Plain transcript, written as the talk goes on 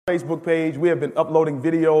Facebook page. We have been uploading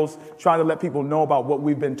videos, trying to let people know about what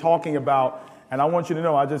we've been talking about. And I want you to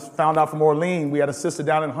know, I just found out from Orlean, we had a sister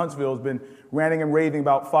down in Huntsville who's been ranting and raving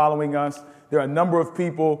about following us. There are a number of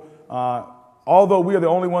people, although we are the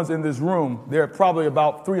only ones in this room, there are probably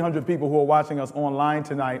about 300 people who are watching us online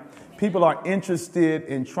tonight. People are interested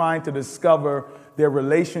in trying to discover their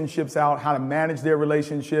relationships out, how to manage their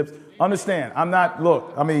relationships. Understand,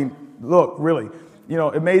 really. You know,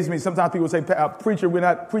 it amazes me. Sometimes people say, preacher, we're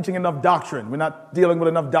not preaching enough doctrine. We're not dealing with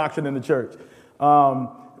enough doctrine in the church.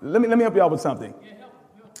 Let me help you out with something.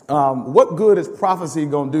 What good is prophecy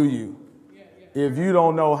going to do you if you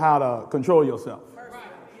don't know how to control yourself?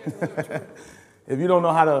 If you don't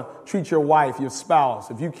know how to treat your wife, your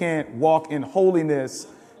spouse, if you can't walk in holiness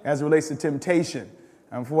as it relates to temptation.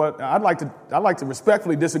 And for what I'd like to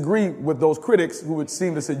respectfully disagree with those critics who would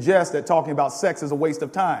seem to suggest that talking about sex is a waste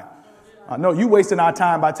of time. No, you wasting our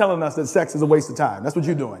time by telling us that sex is a waste of time. That's what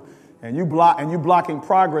you're doing. And you blocking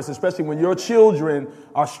progress, especially when your children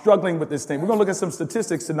are struggling with this thing. We're going to look at some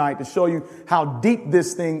statistics tonight to show you how deep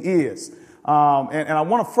this thing is. And I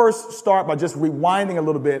want to first start by just rewinding a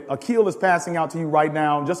little bit. Akil is passing out to you right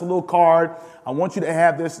now just a little card. I want you to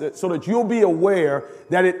have this so that you'll be aware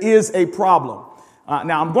that it is a problem.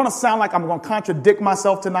 Now, I'm going to sound like I'm going to contradict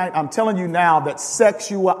myself tonight. I'm telling you now that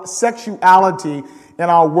sexuality in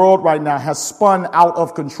our world right now has spun out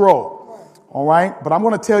of control. All right. But I'm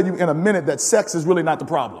going to tell you in a minute that sex is really not the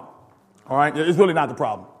problem. All right. It's really not the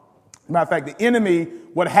problem. As a matter of fact, the enemy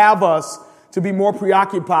would have us to be more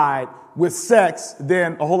preoccupied with sex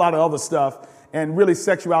than a whole lot of other stuff. And really,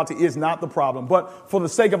 sexuality is not the problem. But for the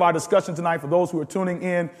sake of our discussion tonight, for those who are tuning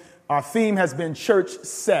in, our theme has been church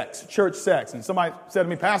sex. And somebody said to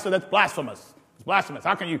me, Pastor, that's blasphemous. It's blasphemous.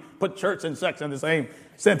 How can you put church and sex in the same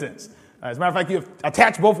sentence? As a matter of fact, you've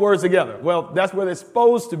attached both words together. Well, that's where they're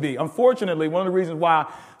supposed to be. Unfortunately, one of the reasons why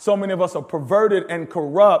so many of us are perverted and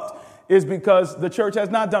corrupt is because the church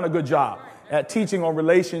has not done a good job at teaching on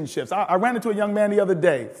relationships. I ran into a young man the other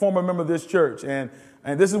day, former member of this church, and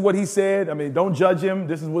this is what he said. I mean, don't judge him.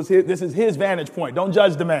 This is his vantage point. Don't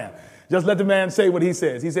judge the man. Just let the man say what he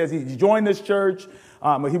says. He says he joined this church.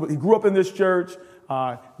 He grew up in this church,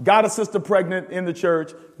 got a sister pregnant in the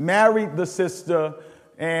church, married the sister.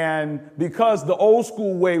 And because the old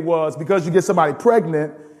school way was because you get somebody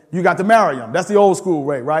pregnant, you got to marry them. That's the old school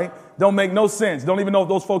way, right? Don't make no sense. Don't even know if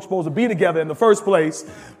those folks supposed to be together in the first place.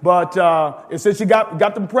 But since you got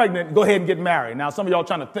them pregnant, go ahead and get married. Now, some of y'all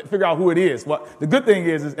trying to figure out who it is. Well, the good thing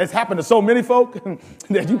is it's happened to so many folk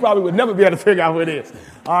that you probably would never be able to figure out who it is.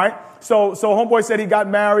 All right. So homeboy said he got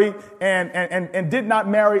married and did not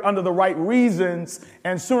marry under the right reasons.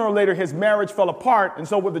 And sooner or later, his marriage fell apart. And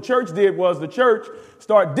so what the church did was the church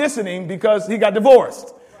started dissing him because he got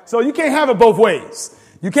divorced. So you can't have it both ways.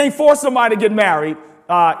 You can't force somebody to get married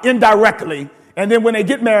indirectly. And then when they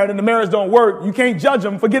get married and the marriage don't work, you can't judge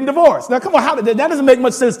them for getting divorced. Now, come on, that doesn't make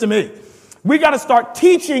much sense to me. We got to start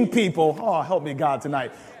teaching people. Oh, help me, God,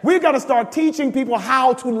 tonight. We got to start teaching people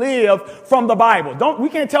how to live from the Bible. We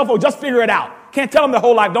can't tell folks, just figure it out. Can't tell them their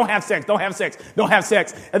whole life, don't have sex.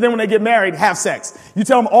 And then when they get married, have sex. You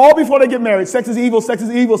tell them all before they get married, sex is evil.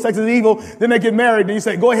 Then they get married and you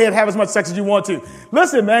say, go ahead, have as much sex as you want to.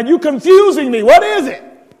 Listen, man, you're confusing me. What is it?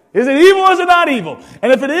 Is it evil or is it not evil?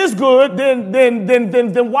 And if it is good,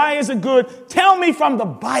 then why is it good? Tell me from the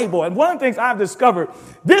Bible. And one of the things I've discovered,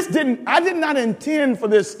 I did not intend for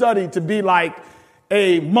this study to be like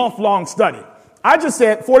a month-long study. I just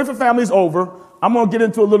said 40 for Families over. I'm going to get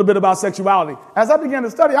into a little bit about sexuality. As I began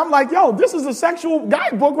to study, I'm like, this is a sexual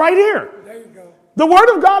guidebook right here. There you go. The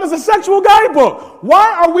Word of God is a sexual guidebook.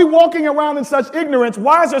 Why are we walking around in such ignorance?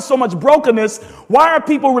 Why is there so much brokenness? Why are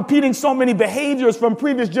people repeating so many behaviors from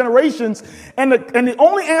previous generations? And the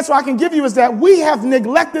only answer I can give you is that we have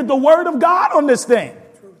neglected the Word of God on this thing.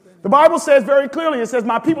 The Bible says very clearly, it says,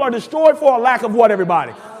 my people are destroyed for a lack of what,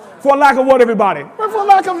 everybody? For a lack of what, everybody? For a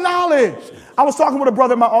lack of knowledge. I was talking with a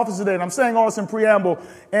brother in my office today, and I'm saying all this in preamble.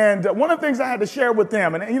 And one of the things I had to share with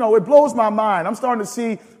them, and, it blows my mind. I'm starting to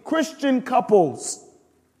see Christian couples.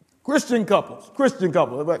 Like, y'all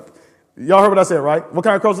heard what I said, right? What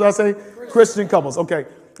kind of couples did I say? Christian couples. Okay.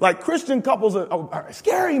 Like, Christian couples are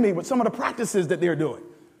scaring me with some of the practices that they're doing.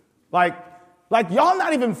 Like y'all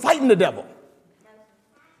not even fighting the devil.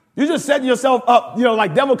 You're just setting yourself up,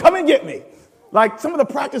 like, devil, come and get me. Like some of the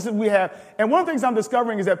practices we have. And one of the things I'm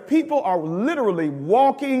discovering is that people are literally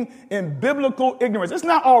walking in biblical ignorance. It's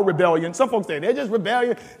not all rebellion. Some folks say they're just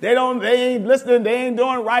rebellion. They ain't listening. They ain't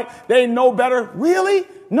doing right. They know better. Really?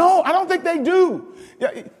 No, I don't think they do.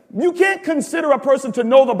 You can't consider a person to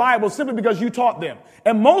know the Bible simply because you taught them.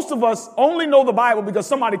 And most of us only know the Bible because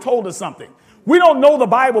somebody told us something. We don't know the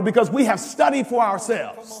Bible because we have studied for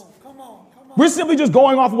ourselves. We're simply just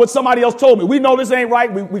going off of what somebody else told me. We know this ain't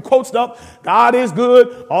right. We quote stuff. God is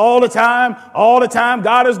good all the time. All the time,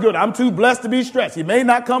 God is good. I'm too blessed to be stressed. He may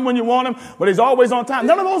not come when you want him, but he's always on time.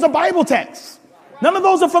 None of those are Bible texts. None of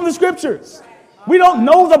those are from the scriptures. We don't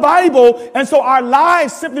know the Bible, and so our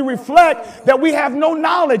lives simply reflect that we have no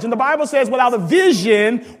knowledge. And the Bible says without a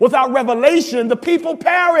vision, without revelation, the people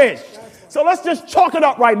perish. So let's just chalk it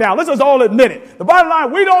up right now. Let's just all admit it. The bottom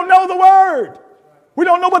line, we don't know the word. We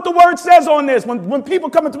don't know what the word says on this. When people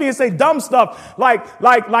come up to me and say dumb stuff like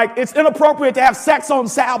it's inappropriate to have sex on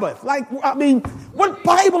Sabbath. What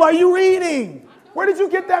Bible are you reading? Where did you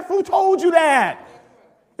get that? Who told you that?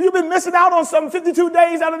 You've been missing out on some 52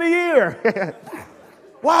 days out of the year.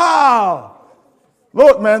 Wow.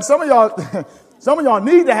 Look, man, some of y'all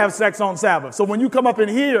need to have sex on Sabbath. So when you come up in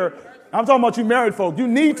here, I'm talking about you married folk, you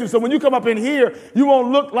need to. So when you come up in here, you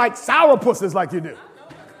won't look like sourpusses like you do.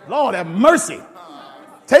 Lord have mercy.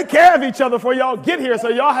 Take care of each other before y'all get here so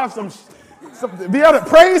y'all have some be able to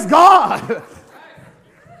praise God.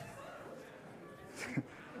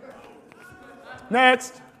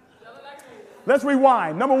 Next. Let's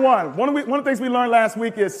rewind. Number one of the things we learned last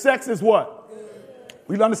week is sex is what?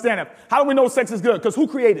 We understand that. How do we know sex is good? Because who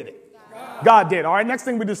created it? God did. All right, next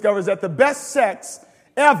thing we discover is that the best sex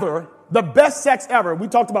ever, we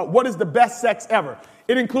talked about what is the best sex ever.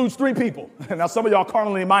 It includes 3 people. Now, some of y'all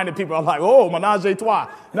carnally minded people are like, oh, menage a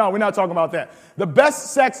trois. No, we're not talking about that. The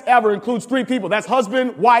best sex ever includes 3 people. That's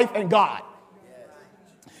husband, wife, and God.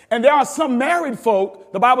 And there are some married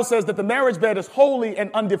folk, the Bible says that the marriage bed is holy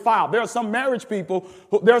and undefiled. There are some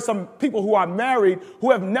people who are married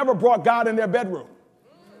who have never brought God in their bedroom.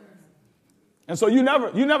 And so you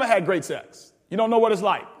never had great sex. You don't know what it's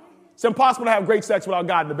like. It's impossible to have great sex without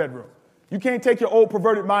God in the bedroom. You can't take your old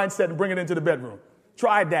perverted mindset and bring it into the bedroom.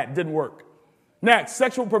 Tried that, didn't work. Next,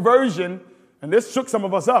 sexual perversion, and this shook some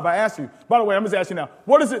of us up. I asked you. By the way, I'm just asking you now.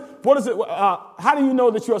 What is it? How do you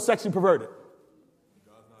know that you're sexually perverted?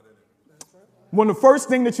 When the first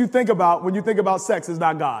thing that you think about when you think about sex is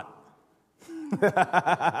not God.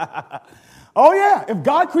 Oh yeah, if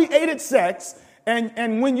God created sex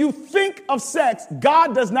and when you think of sex,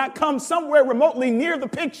 God does not come somewhere remotely near the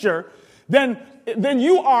picture, then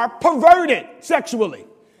you are perverted sexually.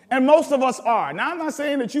 And most of us are. Now, I'm not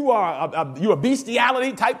saying that you are you're a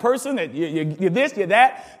bestiality type person, that you're this, you're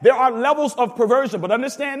that. There are levels of perversion, but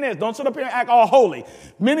understand this. Don't sit up here and act all holy.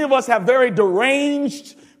 Many of us have very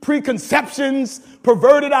deranged preconceptions,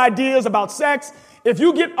 perverted ideas about sex. If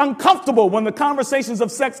you get uncomfortable when the conversations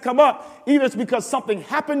of sex come up, either it's because something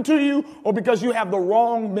happened to you or because you have the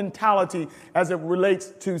wrong mentality as it relates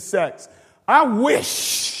to sex. I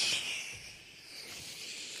wish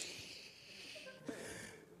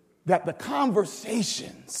that the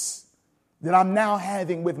conversations that I'm now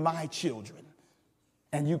having with my children,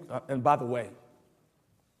 and by the way,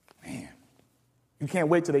 man, you can't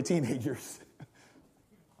wait till they're teenagers.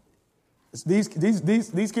 These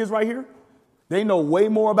kids right here, they know way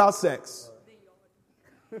more about sex.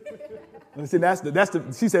 See,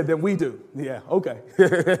 she said than we do. Yeah, okay.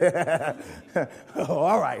 Oh,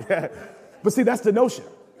 all right. But see, that's the notion.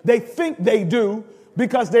 They think they do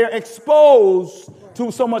because they're exposed to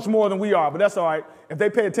so much more than we are. But that's all right. If they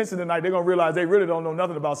pay attention tonight, they're going to realize they really don't know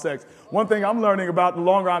nothing about sex. One thing I'm learning about the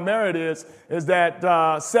longer I'm married is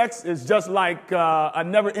that sex is just like a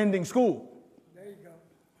never-ending school. There you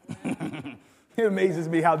go. It amazes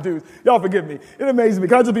me how dudes, y'all forgive me. It amazes me.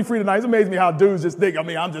 Can I just be free tonight? It amazes me how dudes just think,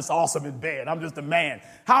 I'm just awesome in bed. I'm just a man.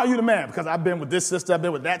 How are you the man? Because I've been with this sister, I've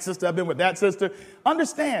been with that sister, I've been with that sister.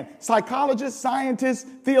 Understand, psychologists, scientists,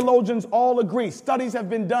 theologians all agree. Studies have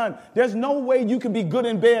been done. There's no way you can be good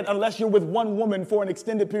in bed unless you're with one woman for an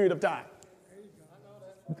extended period of time.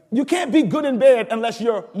 You can't be good in bed unless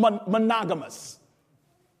you're monogamous.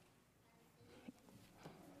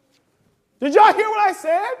 Did y'all hear what I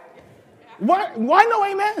said? Why no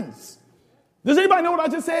amens? Does anybody know what I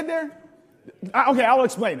just said there? Okay, I'll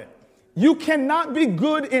explain it. You cannot be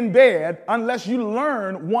good in bed unless you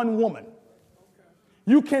learn one woman.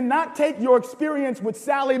 You cannot take your experience with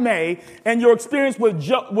Sally Mae and your experience with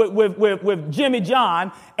Jimmy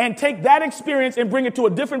John and take that experience and bring it to a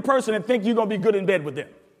different person and think you're going to be good in bed with them.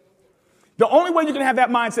 The only way you can have that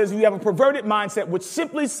mindset is you have a perverted mindset which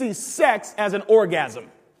simply sees sex as an orgasm.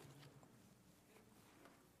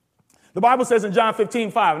 The Bible says in John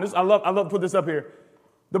 15:5, and this, I love to put this up here.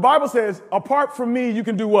 The Bible says, apart from me, you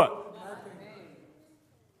can do what?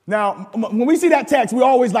 Now, when we see that text, we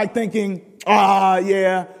always like thinking,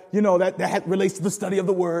 that relates to the study of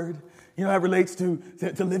the word. That relates to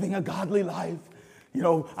living a godly life. You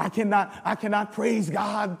know, I cannot praise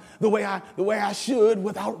God the way I should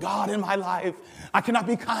without God in my life. I cannot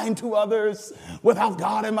be kind to others without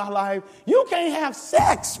God in my life. You can't have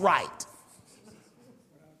sex right.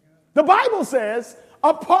 The Bible says,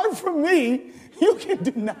 apart from me, you can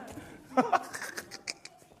do nothing.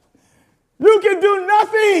 You can do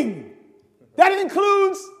nothing. That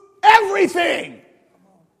includes everything.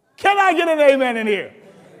 Can I get an amen in here?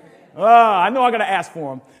 I know I got to ask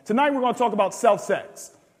for them. Tonight we're going to talk about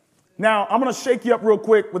self-sex. Now, I'm going to shake you up real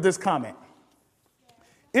quick with this comment.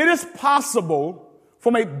 It is possible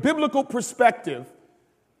from a biblical perspective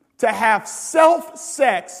to have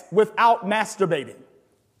self-sex without masturbating.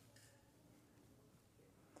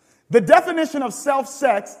 The definition of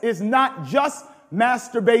self-sex is not just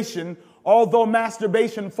masturbation, although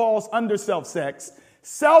masturbation falls under self-sex.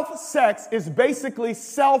 Self-sex is basically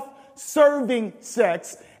self-serving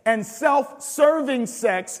sex, and self-serving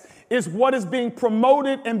sex is what is being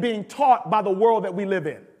promoted and being taught by the world that we live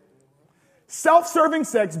in. Self-serving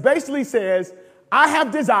sex basically says, I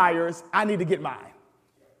have desires, I need to get mine.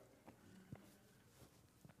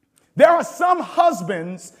 There are some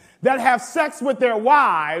husbands that have sex with their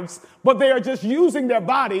wives, but they are just using their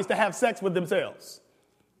bodies to have sex with themselves.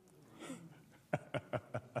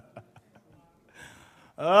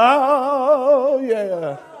 Oh,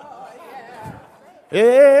 yeah.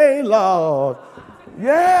 Hey, Lord.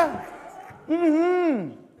 Yeah.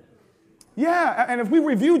 Mm-hmm. Yeah, and if we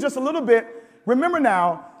review just a little bit, remember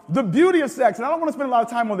now, the beauty of sex, and I don't want to spend a lot of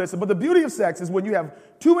time on this, but the beauty of sex is when you have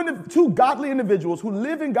two godly individuals who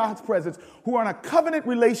live in God's presence, who are in a covenant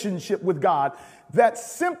relationship with God, that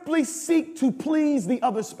simply seek to please the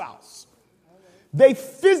other spouse. Their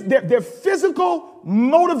physical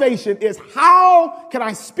motivation is, how can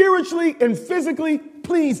I spiritually and physically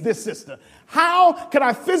please this sister? How can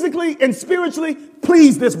I physically and spiritually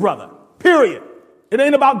please this brother? Period. It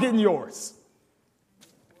ain't about getting yours.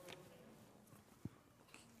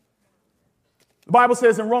 The Bible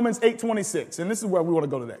says in Romans 8:26, and this is where we want to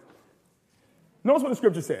go today. Notice what the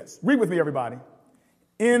scripture says. Read with me, everybody.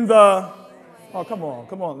 Oh, come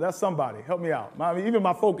on. That's somebody. Help me out. Even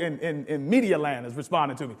my folk in media land is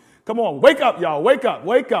responding to me. Come on, wake up, y'all. Wake up.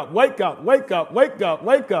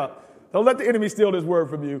 Don't let the enemy steal this word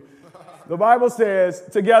from you. The Bible says,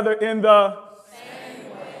 together in the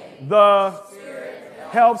same way, the Spirit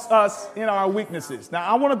helps us in our weaknesses. Now,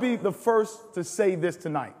 I want to be the first to say this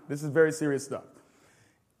tonight. This is very serious stuff.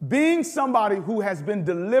 Being somebody who has been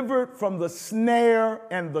delivered from the snare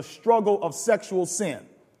and the struggle of sexual sin,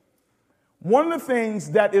 one of the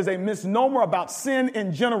things that is a misnomer about sin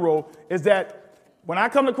in general is that when I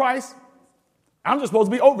come to Christ, I'm just supposed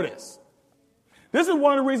to be over this. This is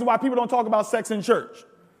one of the reasons why people don't talk about sex in church.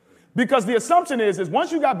 Because the assumption is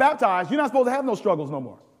once you got baptized, you're not supposed to have no struggles no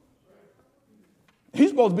more. You're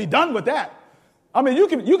supposed to be done with that. I mean, you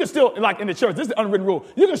can still, like in the church, this is the unwritten rule.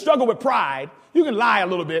 You can struggle with pride. You can lie a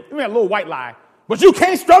little bit. You mean a little white lie. But you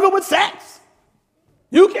can't struggle with sex.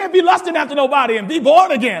 You can't be lusting after nobody and be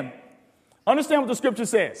born again. Understand what the scripture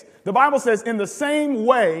says. The Bible says, in the same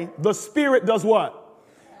way, the Spirit does what?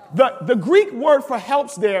 The Greek word for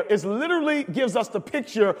helps there is literally gives us the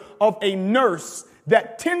picture of a nurse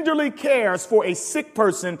that tenderly cares for a sick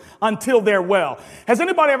person until they're well. Has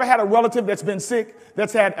anybody ever had a relative that's been sick,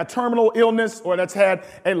 that's had a terminal illness, or that's had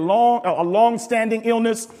a long-standing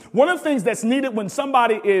illness? One of the things that's needed when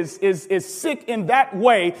somebody is sick in that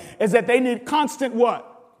way is that they need constant what?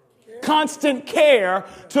 Constant care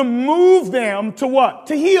to move them to what?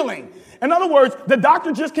 To healing. In other words, the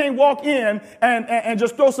doctor just can't walk in and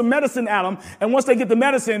just throw some medicine at them. And once they get the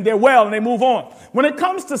medicine, they're well and they move on. When it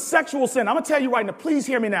comes to sexual sin, I'm going to tell you right now, please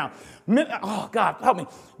hear me now. Oh, God, help me.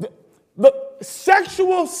 The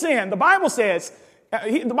sexual sin, the Bible says,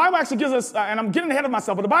 the Bible actually gives us, and I'm getting ahead of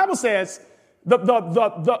myself, but the Bible says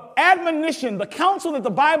the admonition, the counsel that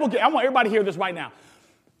the Bible gives, I want everybody to hear this right now.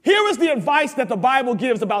 Here is the advice that the Bible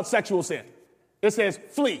gives about sexual sin. It says,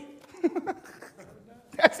 flee.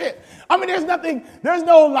 That's it. I mean, there's no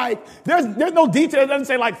detail. It doesn't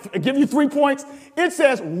say give you 3 points. It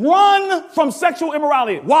says run from sexual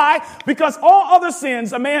immorality. Why? Because all other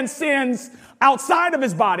sins, a man sins outside of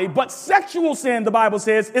his body, but sexual sin, the Bible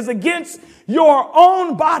says, is against your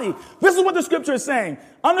own body. This is what the scripture is saying.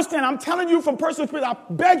 Understand, I'm telling you from personal experience.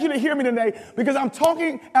 I beg you to hear me today because I'm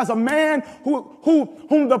talking as a man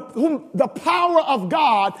whom the power of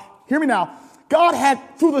God, hear me now, God had,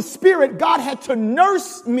 through the Spirit, God had to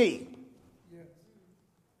nurse me.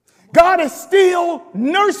 God is still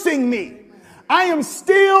nursing me. I am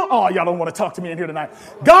still, oh, y'all don't want to talk to me in here tonight.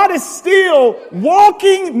 God is still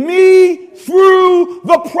walking me through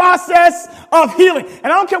the process of healing. And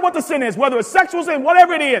I don't care what the sin is, whether it's sexual sin,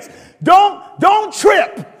 whatever it is. Don't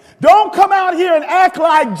trip. Don't come out here and act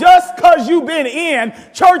like just because you've been in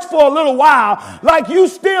church for a little while, like you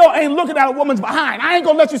still ain't looking at a woman's behind. I ain't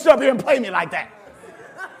going to let you sit up here and play me like that.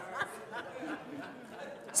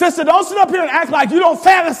 Sister, don't sit up here and act like you don't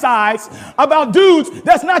fantasize about dudes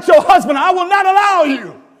that's not your husband. I will not allow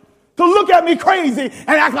you to look at me crazy and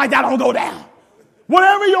act like that don't go down.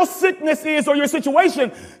 Whatever your sickness is or your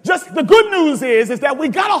situation, just the good news is that we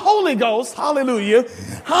got a Holy Ghost, hallelujah,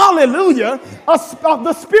 hallelujah,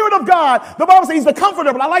 the Spirit of God. The Bible says he's the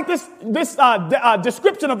comforter, but I like this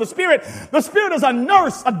description of the Spirit. The Spirit is a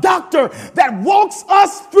nurse, a doctor that walks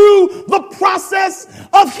us through the process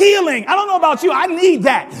of healing. I don't know about you. I need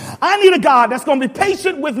that. I need a God that's going to be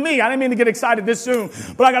patient with me. I didn't mean to get excited this soon,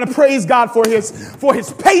 but I got to praise God for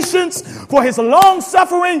his patience, for his long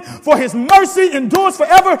suffering, for his mercy, endurance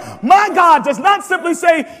forever. My God does not simply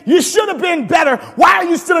say, you should have been better. Why are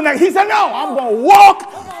you still in that? He said, no, I'm going to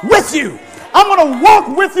walk with you. I'm going to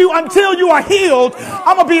walk with you until you are healed.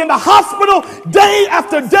 I'm going to be in the hospital day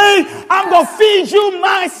after day. I'm going to feed you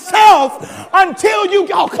myself until you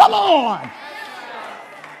go. Come on.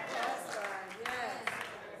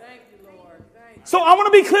 So I want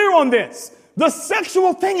to be clear on this. The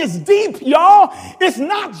sexual thing is deep, y'all. It's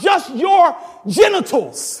not just your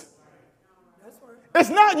genitals. It's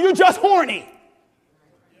not you just horny.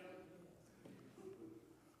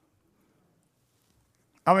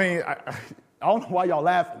 I mean, I don't know why y'all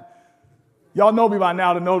laughing. Y'all know me by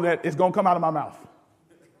now to know that it's going to come out of my mouth.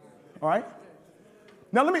 All right?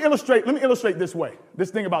 Now, let me illustrate this way, this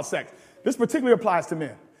thing about sex. This particularly applies to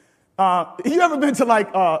men. You ever been to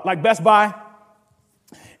like Best Buy?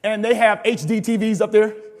 And they have HD TVs up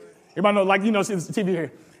there? Everybody know, like, you know, see the TV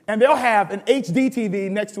here. And they'll have an HD TV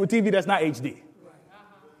next to a TV that's not HD.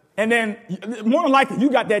 And then, more than likely, you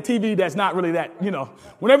got that TV that's not really that, you know.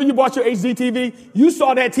 Whenever you bought your HD TV, you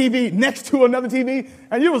saw that TV next to another TV,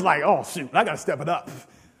 and you was like, oh, shoot, I got to step it up.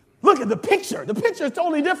 Look at the picture. The picture is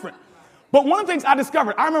totally different. But one of the things I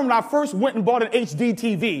discovered, I remember when I first went and bought an HD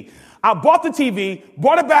TV, I bought the TV,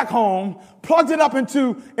 brought it back home, plugged it up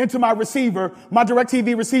into my receiver, my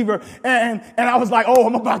DirecTV receiver, and I was like, oh,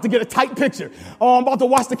 I'm about to get a tight picture. Oh, I'm about to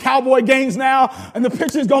watch the Cowboy games now, and the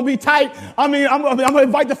picture's going to be tight. I mean, I'm going to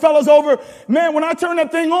invite the fellas over. Man, when I turned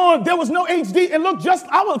that thing on, there was no HD. It looked just,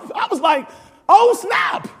 I was like, oh,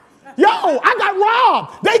 snap. Yo, I got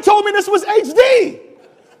robbed. They told me this was HD.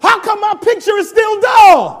 How come my picture is still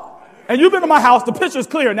dull? And you've been to my house. The picture is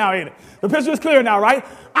clear now, ain't it? The picture is clear now, right?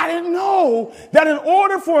 I didn't know that in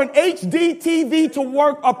order for an HD TV to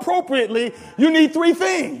work appropriately, you need three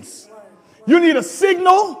things. You need a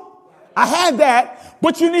signal. I had that.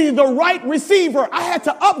 But you need the right receiver. I had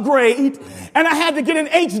to upgrade, and I had to get an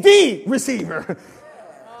HD receiver.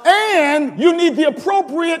 And you need the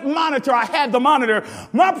appropriate monitor. I had the monitor.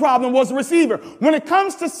 My problem was the receiver. When it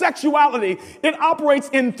comes to sexuality, it operates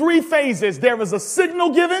in three phases. There is a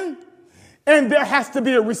signal given, and there has to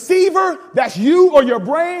be a receiver, that's you or your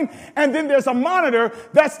brain, and then there's a monitor,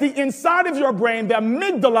 that's the inside of your brain, the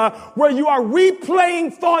amygdala, where you are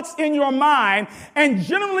replaying thoughts in your mind, and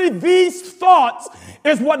generally these thoughts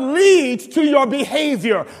is what leads to your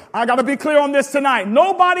behavior. I got to be clear on this tonight.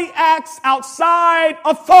 Nobody acts outside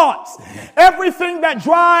of thoughts. Everything that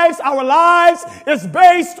drives our lives is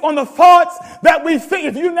based on the thoughts that we think.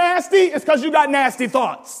 If you're nasty, it's because you got nasty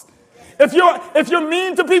thoughts. If you're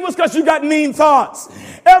mean to people, it's because you got mean thoughts.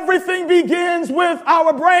 Everything begins with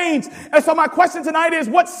our brains. And so my question tonight is,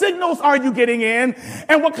 what signals are you getting in?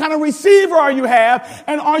 And what kind of receiver are you have?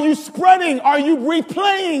 And are you spreading? Are you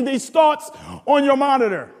replaying these thoughts on your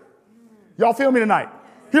monitor? Y'all feel me tonight?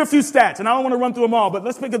 Here are a few stats, and I don't want to run through them all, but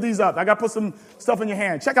let's pick these up. I got to put some stuff in your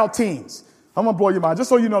hand. Check out teens. I'm going to blow your mind, just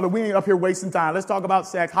so you know that we ain't up here wasting time. Let's talk about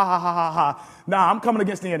sex. Ha, ha, ha, ha, ha. Nah, I'm coming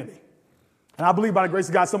against the enemy. And I believe by the grace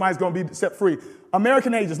of God, somebody's going to be set free.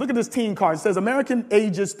 American ages. Look at this teen card. It says American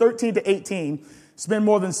ages 13 to 18 spend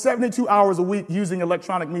more than 72 hours a week using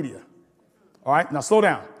electronic media. All right. Now slow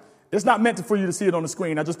down. It's not meant for you to see it on the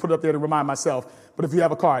screen. I just put it up there to remind myself. But if you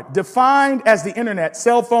have a card, defined as the internet,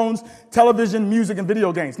 cell phones, television, music, and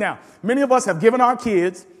video games. Now, many of us have given our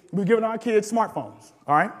kids smartphones.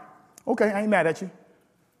 All right. Okay. I ain't mad at you.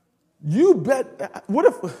 You bet. What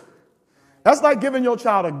if that's like giving your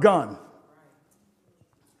child a gun?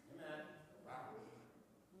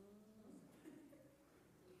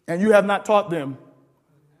 And you have not taught them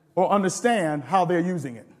or understand how they're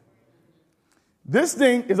using it. This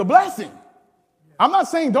thing is a blessing. I'm not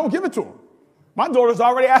saying don't give it to them. My daughter's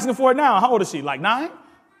already asking for it now. How old is she? Like 9?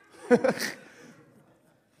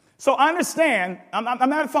 So I understand. I'm not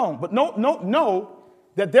at the phone, but know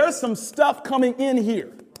that there's some stuff coming in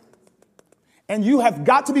here. And you have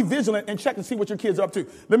got to be vigilant and check to see what your kids are up to.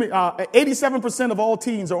 87% of all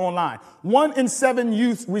teens are online. 1 in 7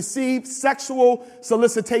 youth receive sexual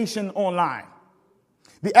solicitation online.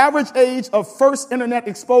 The average age of first internet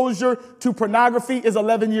exposure to pornography is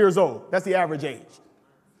 11 years old. That's the average age.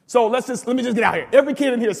 So let me just get out here. Every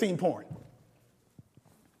kid in here has seen porn.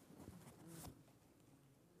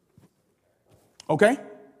 Okay?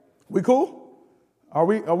 We cool? Are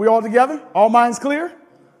we all together? All minds clear?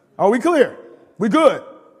 Are we clear? We good.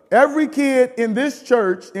 Every kid in this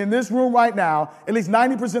church, in this room right now, at least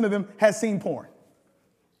 90% of them has seen porn.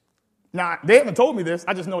 Now, they haven't told me this.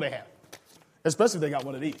 I just know they have. Especially if they got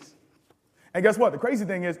one of these. And guess what? The crazy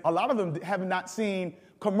thing is a lot of them have not seen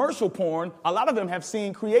commercial porn. A lot of them have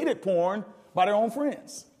seen created porn by their own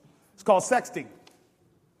friends. It's called sexting.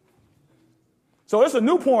 So it's a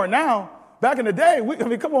new porn now. Back in the day,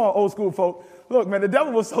 come on, old school folk. Look, man, the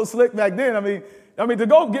devil was so slick back then. I mean, to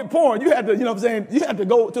go get porn, you had to, you know what I'm saying? You had to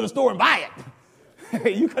go to the store and buy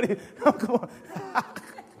it. You couldn't, come on.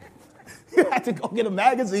 You had to go get a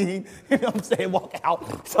magazine, you know what I'm saying, walk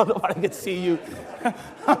out so nobody could see you.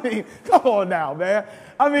 I mean, come on now, man.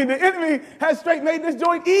 I mean, the enemy has straight made this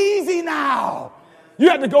joint easy now. You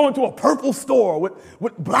had to go into a purple store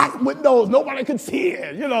with black windows. Nobody could see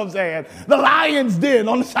it. You know what I'm saying? The Lion's Den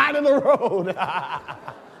on the side of the road.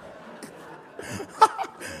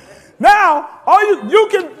 Now, you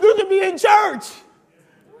can be in church.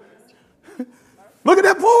 Look at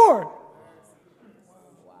that porn.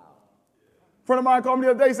 A friend of mine called me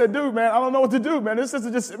the other day and said, dude, man, I don't know what to do, man. This sister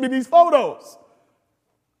just sent me these photos.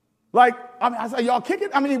 Like, I said, y'all kick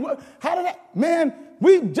it? How did that? Man,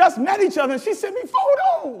 we just met each other and she sent me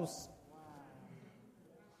photos.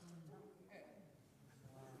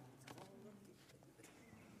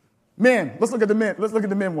 Men, let's look at the men. Let's look at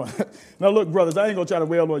the men one. Now, look, brothers, I ain't going to try to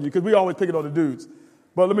wail on you because we always pick it on the dudes.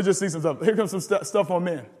 But let me just see some stuff. Here comes some stuff on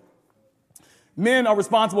men. Men are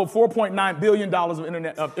responsible for $4.9 billion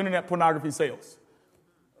of internet pornography sales.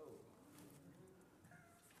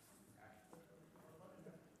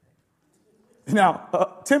 Now,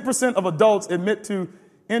 10% of adults admit to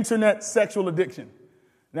internet sexual addiction.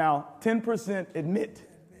 Now, 10% admit.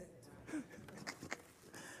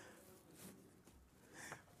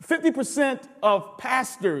 50% of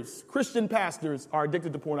pastors, Christian pastors, are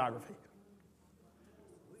addicted to pornography.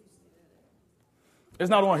 It's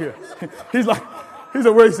not on here. He's like,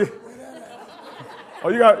 where is it? Oh,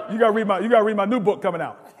 you got to read my new book coming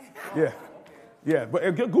out. Yeah.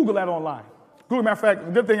 But Google that online. Google, matter of fact,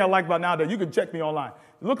 the good thing I like about nowadays, you can check me online.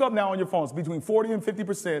 Look up now on your phones. Between 40 and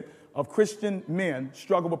 50% of Christian men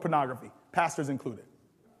struggle with pornography, pastors included,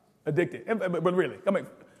 addicted. But really,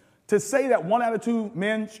 to say that 1 out of 2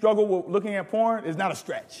 men struggle with looking at porn is not a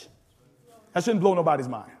stretch. That shouldn't blow nobody's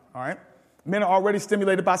mind. All right, men are already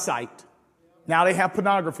stimulated by sight. Now they have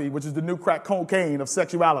pornography, which is the new crack cocaine of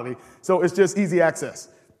sexuality. So it's just easy access,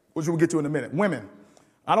 which we'll get to in a minute. Women,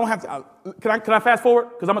 I don't have to. Can I fast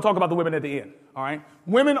forward? Because I'm going to talk about the women at the end. All right.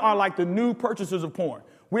 Women are like the new purchasers of porn.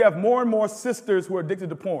 We have more and more sisters who are addicted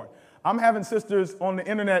to porn. I'm having sisters on the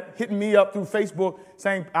internet hitting me up through Facebook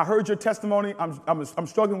saying, I heard your testimony. I'm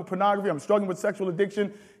struggling with pornography. I'm struggling with sexual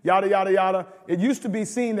addiction, yada, yada, yada. It used to be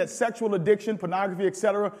seen that sexual addiction, pornography,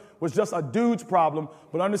 etc., was just a dude's problem.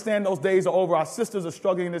 But understand those days are over. Our sisters are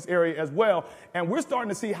struggling in this area as well. And we're starting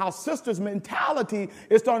to see how sisters' mentality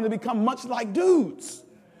is starting to become much like dudes.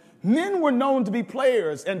 Men were known to be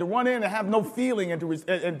players and to run in and have no feeling and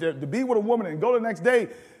to be with a woman and go the next day.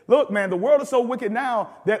 Look, man, the world is so wicked now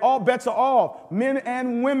that all bets are off. Men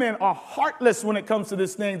and women are heartless when it comes to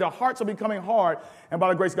this thing. Their hearts are becoming hard. And by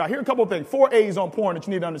the grace of God, here are a couple of things. 4 A's on porn that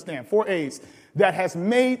you need to understand. 4 A's that has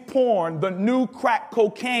made porn the new crack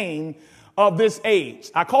cocaine of this age.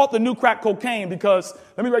 I call it the new crack cocaine because,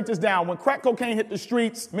 let me break this down. When crack cocaine hit the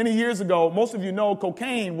streets many years ago, most of you know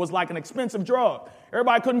cocaine was like an expensive drug.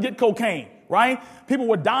 Everybody couldn't get cocaine, right? People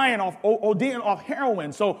were dying ODing off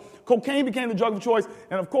heroin. So cocaine became the drug of choice.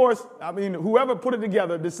 And of course, whoever put it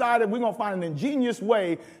together decided we're going to find an ingenious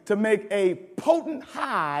way to make a potent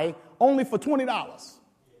high only for $20.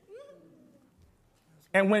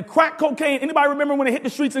 And when crack cocaine, anybody remember when it hit the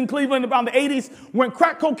streets in Cleveland around the 80s? When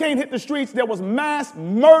crack cocaine hit the streets, there was mass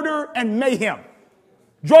murder and mayhem.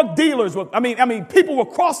 Drug dealers people were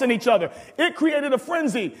crossing each other. It created a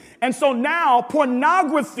frenzy. And so now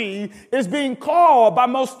pornography is being called by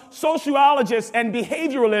most sociologists and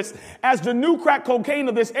behavioralists as the new crack cocaine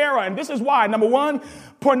of this era. And this is why, number one,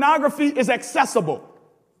 pornography is accessible.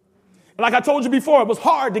 Like I told you before, it was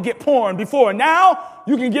hard to get porn before. Now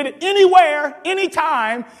you can get it anywhere,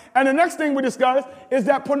 anytime. And the next thing we discussed is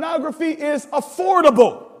that pornography is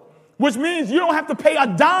affordable, which means you don't have to pay a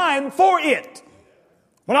dime for it.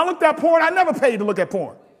 When I looked at porn, I never paid to look at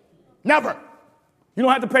porn. Never. You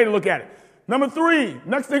don't have to pay to look at it. Number 3,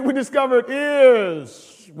 next thing we discovered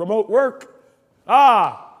is remote work.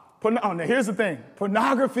 Now here's the thing.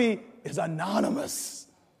 Pornography is anonymous.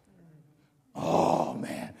 Oh,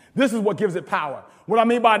 man. This is what gives it power. Y'all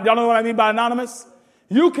know what I mean by anonymous?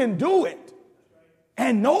 You can do it,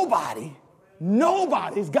 and nobody's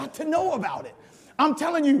got to know about it. I'm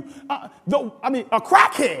telling you, a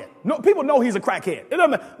crackhead. No, people know he's a crackhead. It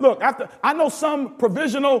doesn't, look, I know some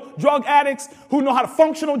provisional drug addicts who know how to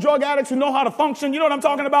functional drug addicts who know how to function. You know what I'm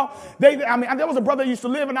talking about? There was a brother that used to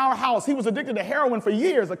live in our house. He was addicted to heroin for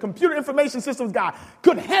years. A computer information systems guy.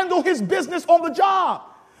 Couldn't handle his business on the job.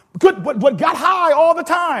 But got high all the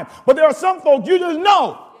time. But there are some folks you just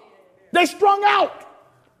know. They strung out.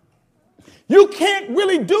 You can't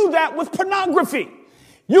really do that with pornography.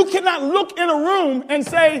 You cannot look in a room and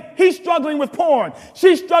say, he's struggling with porn.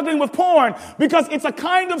 She's struggling with porn, because it's a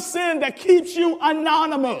kind of sin that keeps you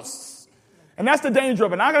anonymous. And that's the danger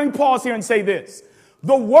of it. And I'm going to pause here and say this.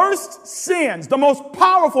 The worst sins, the most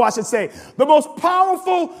powerful,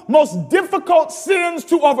 most difficult sins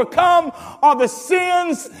to overcome are the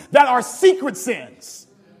sins that are secret sins.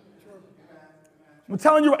 I'm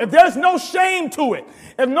telling you, if there's no shame to it,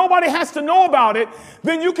 if nobody has to know about it,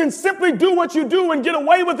 then you can simply do what you do and get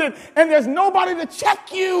away with it, and there's nobody to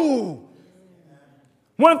check you.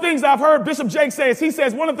 One of the things I've heard Bishop Jake say is, he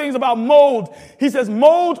says one of the things about mold, he says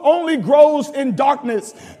mold only grows in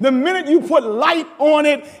darkness. The minute you put light on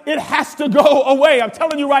it, it has to go away. I'm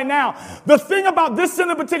telling you right now, the thing about this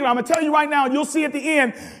sin in particular, I'm going to tell you right now, and you'll see at the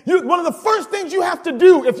end, one of the first things you have to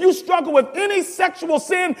do if you struggle with any sexual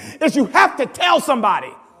sin is you have to tell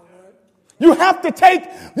somebody. You have to take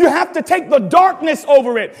the darkness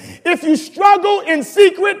over it. If you struggle in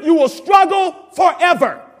secret, you will struggle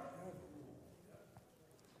forever.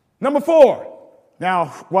 Number 4.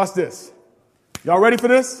 Now, watch this. Y'all ready for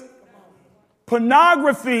this?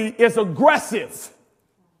 Pornography is aggressive.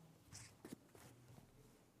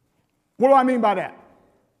 What do I mean by that?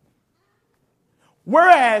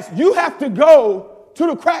 Whereas you have to go to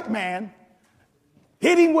the crack man,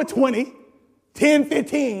 hit him with 20, 10,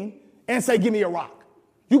 15, and say, give me a rock.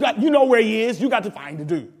 You know where he is. You got to find the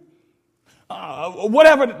dude.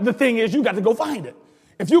 Whatever the thing is, you got to go find it.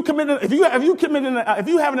 If you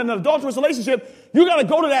having an adulterous relationship, you got to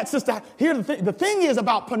go to that sister. Here's the thing. The thing is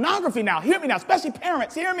about pornography now. Hear me now, especially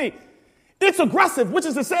parents. Hear me. It's aggressive, which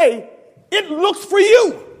is to say, it looks for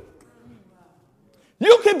you.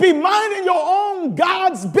 You can be minding your own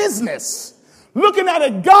God's business, looking at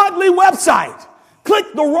a godly website, click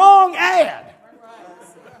the wrong ad,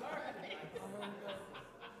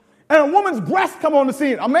 and a woman's breasts come on the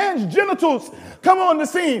scene. A man's genitals come on the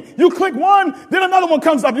scene. You click one, then another one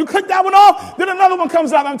comes up. You click that one off, then another one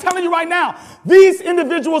comes up. I'm telling you right now, these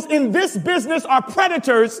individuals in this business are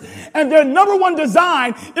predators, and their number one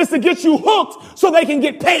design is to get you hooked so they can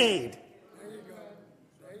get paid. There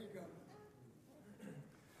you go.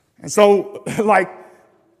 And so, like,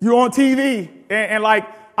 you're on TV, and like,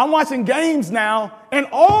 I'm watching games now, and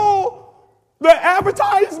all the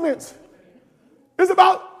advertisements is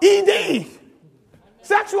about ED,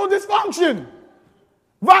 sexual dysfunction.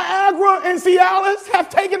 Viagra and Cialis have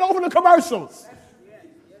taken over the commercials.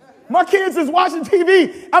 My kids is watching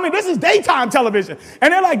TV. I mean, this is daytime television.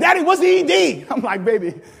 And they're like, Daddy, what's ED? I'm like,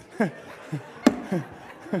 baby,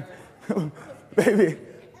 baby,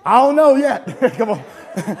 I don't know yet. Come on.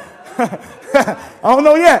 I don't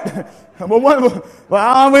know yet. We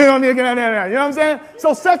don't need to get out there. You know what I'm saying?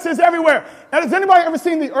 So sex is everywhere. And has anybody ever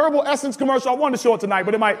seen the Herbal Essence commercial? I wanted to show it tonight,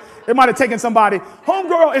 but it might have taken somebody.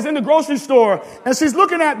 Homegirl is in the grocery store, and she's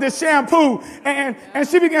looking at this shampoo, and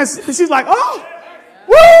she's like, oh,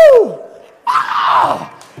 woo,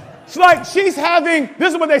 ah. She's having,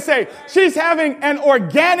 this is what they say, she's having an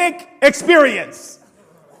organic experience.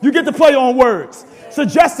 You get to play on words.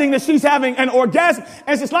 Suggesting that she's having an orgasm.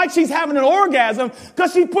 And it's like she's having an orgasm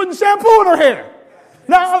because she's putting shampoo in her hair.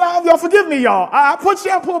 Now, y'all forgive me, y'all. I put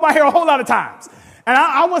shampoo in my hair a whole lot of times. And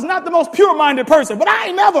I was not the most pure-minded person, but I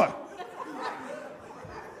ain't never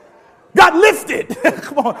got lifted,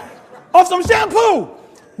 come on, off some shampoo.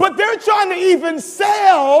 But they're trying to even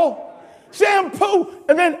sell shampoo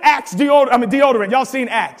and then Axe deodorant. Y'all seen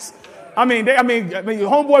Axe? I mean,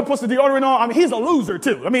 homeboy puts the deodorant on. I mean, he's a loser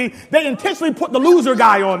too. I mean, they intentionally put the loser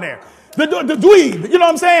guy on there. The dweeb, you know what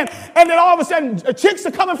I'm saying? And then all of a sudden, chicks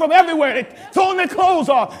are coming from everywhere. They're throwing their clothes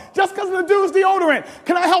off just because of the dude's deodorant.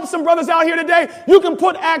 Can I help some brothers out here today? You can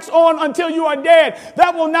put Axe on until you are dead.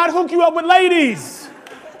 That will not hook you up with ladies.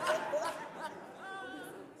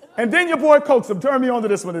 And then your boy Cokes turned me on to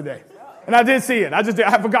this one today. And I did see it. I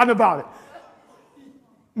had forgotten about it.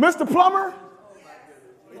 Mr. Plumber.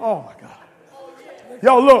 Oh, my God.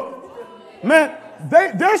 Yo, look. Man,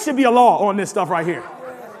 there should be a law on this stuff right here.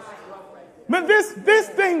 Man, this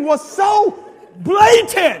thing was so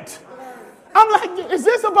blatant. I'm like, is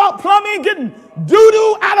this about plumbing getting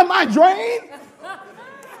doo-doo out of my drain?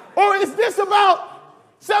 Or is this about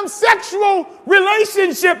some sexual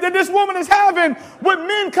relationship that this woman is having with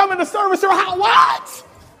men coming to service her house? What?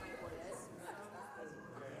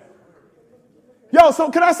 Yo,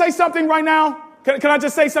 so can I say something right now? Can I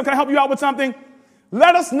just say something? Can I help you out with something?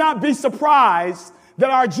 Let us not be surprised that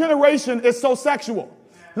our generation is so sexual.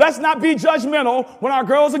 Let's not be judgmental when our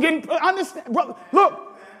girls are getting, understand,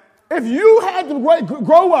 look, if you had to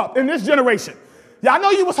grow up in this generation, yeah, I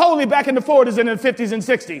know you was holy back in the 40s and the 50s and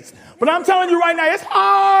 60s, but I'm telling you right now, it's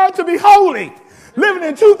hard to be holy living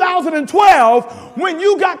in 2012 when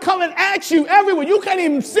you got coming at you everywhere. You can't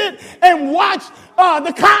even sit and watch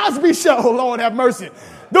the Cosby Show, Lord have mercy.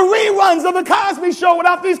 The reruns of the Cosby Show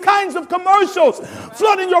without these kinds of commercials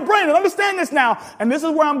flooding your brain. And understand this now, and this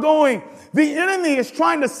is where I'm going. The enemy is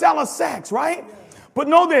trying to sell us sex, right? But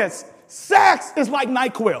know this, sex is like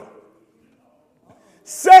NyQuil.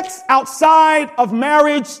 Sex outside of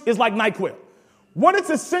marriage is like NyQuil. What it's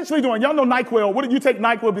essentially doing, y'all know NyQuil. What did you take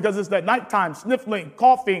NyQuil because it's that nighttime sniffling,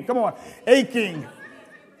 coughing, come on, aching,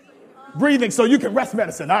 breathing so you can rest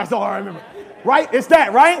medicine. That's all I remember. Right? It's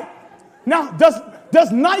that, right? Now, does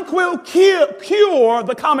NyQuil cure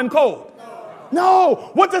the common cold?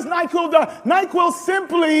 No. What does NyQuil do? NyQuil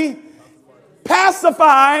simply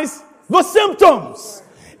pacifies the symptoms.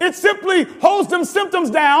 It simply holds them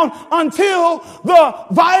symptoms down until the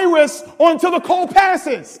virus or until the cold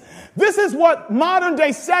passes. This is what modern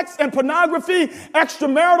day sex and pornography,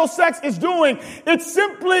 extramarital sex is doing. It's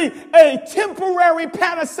simply a temporary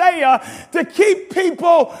panacea to keep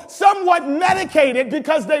people somewhat medicated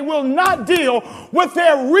because they will not deal with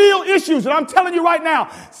their real issues. And I'm telling you right now,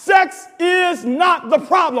 sex is not the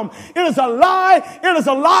problem. It is a lie. It is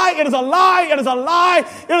a lie. It is a lie. It is a lie.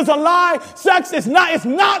 It is a lie. Sex is not, it's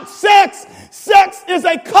not sex. Sex is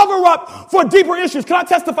a cover-up for deeper issues. Can I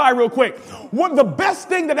testify real quick? One of the best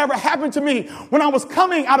thing that ever happened to me when I was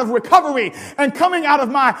coming out of recovery and coming out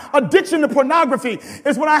of my addiction to pornography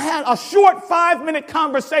is when I had a short 5-minute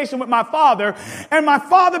conversation with my father, and my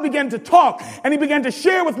father began to talk, and he began to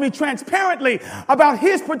share with me transparently about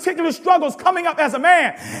his particular struggles coming up as a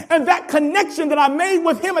man. And that connection that I made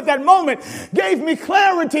with him at that moment gave me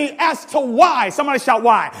clarity as to why. Somebody shout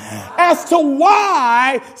why. As to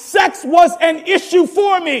why sex was an issue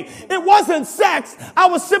for me. It wasn't sex. I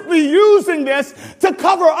was simply using this to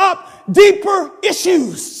cover up deeper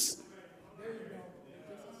issues.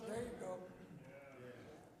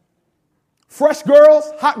 Fresh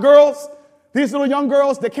girls, hot girls, these little young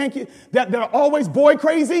girls that that are always boy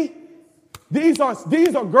crazy. These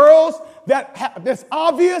are girls that's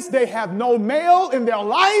obvious they have no male in their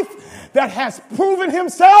life that has proven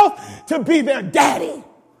himself to be their daddy.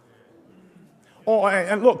 Oh,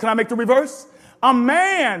 and look, can I make the reverse? A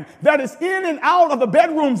man that is in and out of the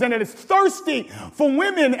bedrooms and that is thirsty for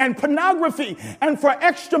women and pornography and for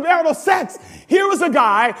extramarital sex. Here is a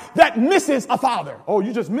guy that misses a father. Oh,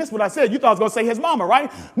 you just missed what I said. You thought I was going to say his mama,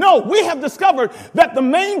 right? No, we have discovered that the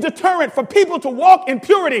main deterrent for people to walk in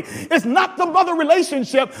purity is not the mother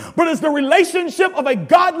relationship, but is the relationship of a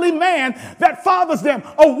godly man that fathers them.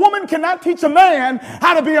 A woman cannot teach a man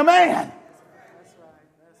how to be a man.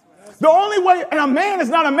 The only way, and a man is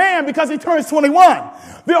not a man because he turns 21.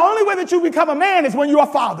 The only way that you become a man is when you are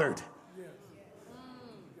fathered.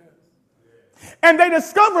 And they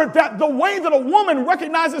discovered that the way that a woman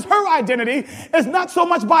recognizes her identity is not so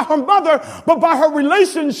much by her mother, but by her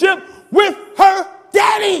relationship with her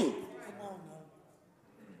daddy.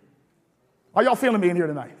 Are y'all feeling me in here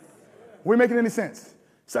tonight? We're making any sense?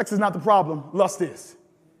 Sex is not the problem. Lust is.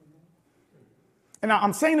 And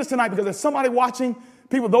I'm saying this tonight because there's somebody watching.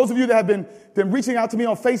 People, those of you that have been reaching out to me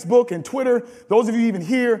on Facebook and Twitter, those of you even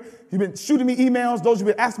here, You've been shooting me emails. Those who've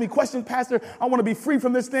been asking me questions, Pastor, I want to be free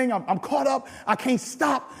from this thing. I'm caught up. I can't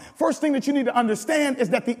stop. First thing that you need to understand is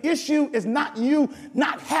that the issue is not you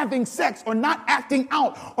not having sex or not acting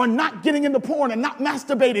out or not getting into porn and not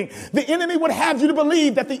masturbating. The enemy would have you to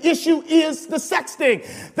believe that the issue is the sex thing.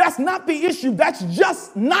 That's not the issue. That's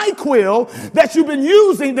just NyQuil that you've been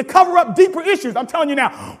using to cover up deeper issues. I'm telling you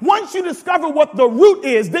now, once you discover what the root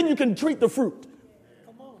is, then you can treat the fruit.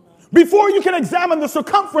 Before you can examine the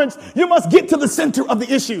circumference, you must get to the center of the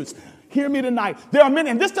issues. Hear me tonight. There are many,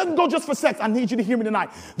 and this doesn't go just for sex. I need you to hear me tonight.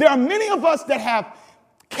 There are many of us that have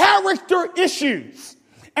character issues.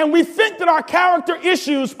 And we think that our character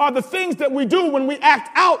issues are the things that we do when we act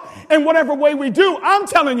out in whatever way we do. I'm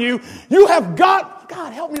telling you, you have got,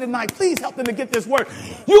 God help me tonight. Please help them to get this word.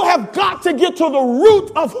 You have got to get to the root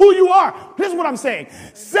of who you are. Here's what I'm saying.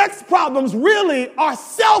 Sex problems really are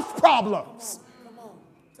self problems.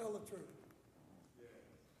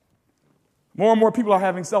 More and more people are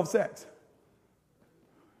having self-sex.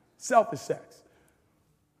 Selfish sex.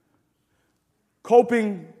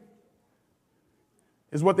 Coping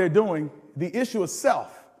is what they're doing. The issue is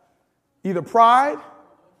self. Either pride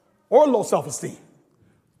or low self-esteem.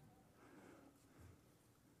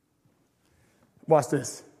 Watch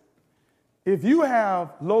this. If you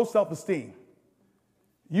have low self-esteem,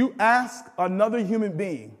 you ask another human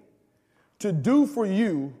being to do for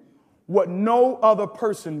you what no other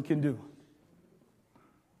person can do.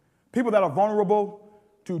 People that are vulnerable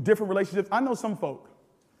to different relationships. I know some folk,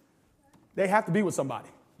 they have to be with somebody.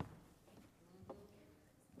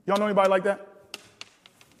 Y'all know anybody like that?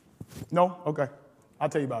 No? Okay. I'll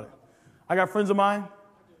tell you about it. I got friends of mine.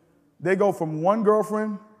 They go from one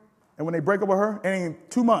girlfriend, and when they break up with her, in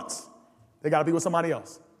 2 months, they got to be with somebody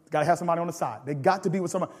else. They got to have somebody on the side. They got to be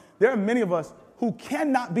with somebody. There are many of us who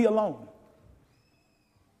cannot be alone.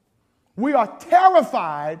 We are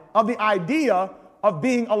terrified of the idea of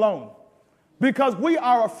being alone because we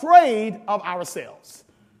are afraid of ourselves.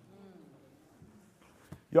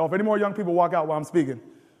 Y'all, if any more young people walk out while I'm speaking,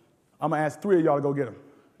 I'm going to ask 3 of y'all to go get them.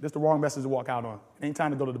 This is the wrong message to walk out on. It ain't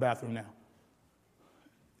time to go to the bathroom now.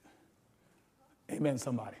 Amen,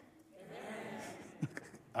 somebody. Amen.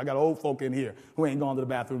 I got old folk in here who ain't gone to the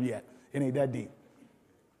bathroom yet. It ain't that deep.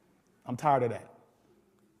 I'm tired of that.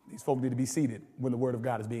 These folk need to be seated when the word of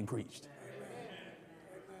God is being preached.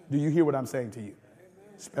 Do you hear what I'm saying to you?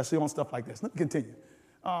 Especially on stuff like this. Let me continue.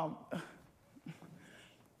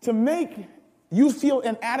 To make you feel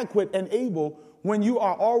inadequate and able when you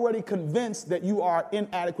are already convinced that you are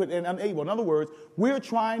inadequate and unable. In other words, we're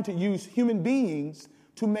trying to use human beings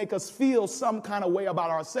to make us feel some kind of way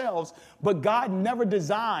about ourselves, but God never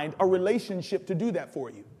designed a relationship to do that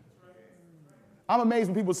for you. I'm amazed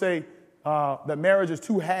when people say that marriage is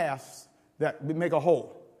 2 halves that make a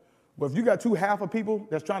whole. But if you got 2 half of people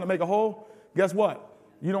that's trying to make a whole, guess what?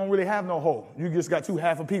 You don't really have no whole. You just got 2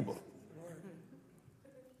 half of people.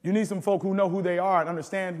 You need some folk who know who they are and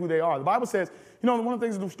understand who they are. The Bible says, one of the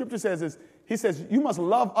things the scripture says is, he says, you must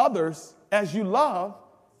love others as you love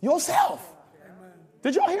yourself. Amen.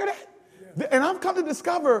 Did y'all hear that? Yes. And I've come to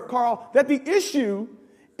discover, Carl, that the issue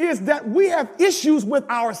is that we have issues with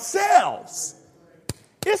ourselves.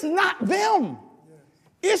 It's not them.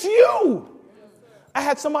 It's you. I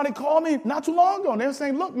had somebody call me not too long ago, and they were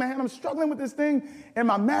saying, look, man, I'm struggling with this thing in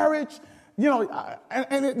my marriage.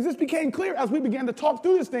 And it just became clear as we began to talk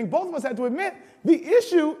through this thing, both of us had to admit the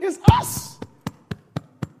issue is us.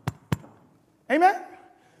 Amen?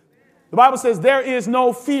 The Bible says there is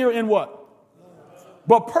no fear in what?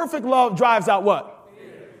 But perfect love drives out what?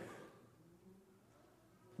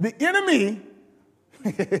 The enemy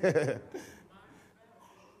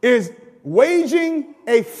is waging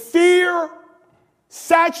a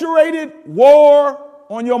fear-saturated war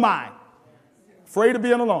on your mind. Afraid of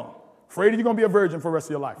being alone. Afraid you're going to be a virgin for the rest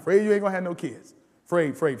of your life. Afraid you ain't going to have no kids.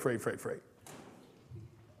 Afraid.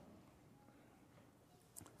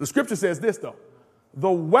 The scripture says this, though.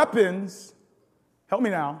 The weapons, help me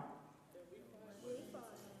now.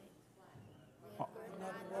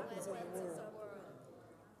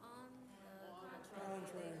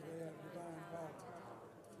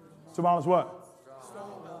 Demolish what?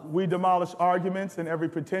 We demolish arguments and every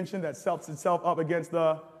pretension that sets itself up against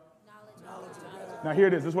the knowledge of God. Now here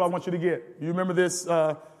it is. This is what I want you to get. You remember this,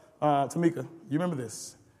 Tamika? You remember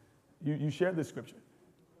this? You shared this scripture.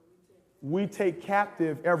 We take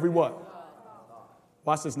captive every what?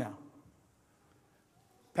 Watch this now.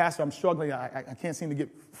 Pastor, I'm struggling. I can't seem to get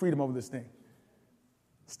freedom over this thing.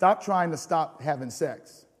 Stop trying to stop having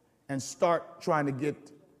sex and start trying to get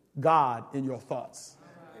God in your thoughts.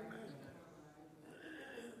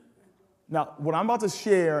 Now, what I'm about to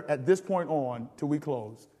share at this point on till we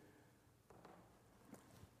close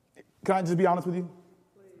Can I just be honest with you?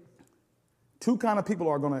 Two kind of people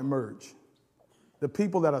are going to emerge. The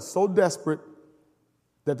people that are so desperate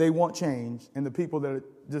that they want change, and the people that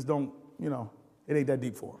just don't, it ain't that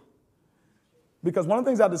deep for them. Because one of the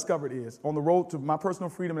things I discovered is, on the road to my personal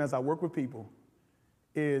freedom and as I work with people,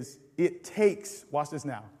 is it takes, watch this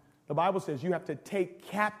now, the Bible says you have to take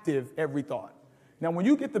captive every thought. Now, when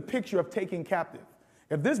you get the picture of taking captive,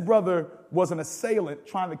 if this brother was an assailant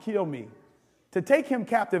trying to kill me, to take him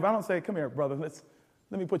captive, I don't say, come here, brother, let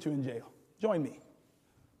me put you in jail. Join me.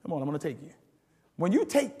 Come on, I'm going to take you. When you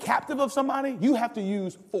take captive of somebody, you have to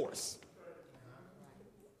use force.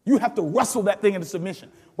 You have to wrestle that thing into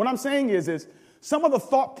submission. What I'm saying is some of the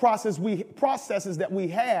thought processes that we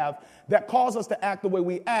have that cause us to act the way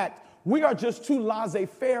we act, we are just too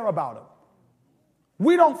laissez-faire about them.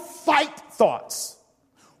 We don't fight thoughts.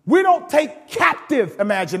 We don't take captive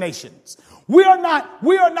imaginations. We are not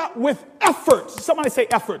with effort. Somebody say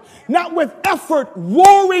effort. Not with effort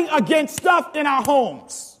warring against stuff in our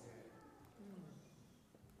homes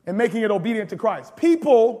and making it obedient to Christ.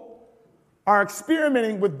 People are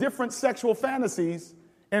experimenting with different sexual fantasies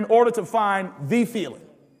in order to find the feeling.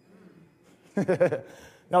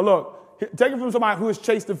 Now look, take it from somebody who has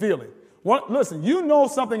chased the feeling. Listen, you know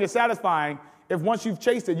something is satisfying if once you've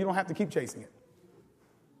chased it, you don't have to keep chasing it.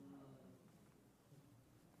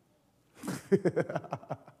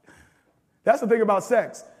 That's the thing about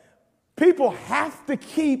sex. People have to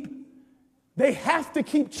keep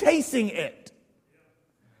chasing it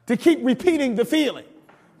to keep repeating the feeling.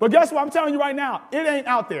 But guess what? I'm telling you right now, it ain't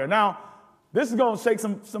out there. Now, this is going to shake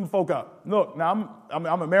some folk up. Look, now I'm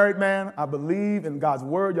a married man. I believe in God's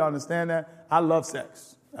word. Y'all understand that? I love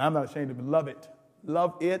sex. I'm not ashamed of it. Love it.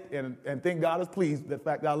 Love it, and thank God is pleased with the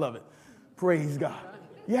fact that I love it. Praise God.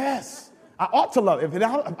 Yes, I ought to love it. If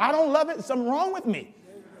I don't love it, there's something wrong with me.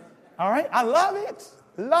 All right? I love it.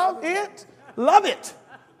 Love it. Love it.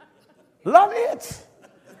 Love it.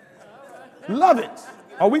 Love it.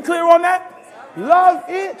 Are we clear on that? Love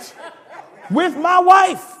it. With my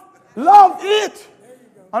wife. Love it.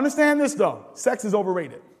 Understand this, though. Sex is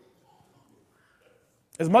overrated.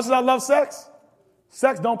 As much as I love sex,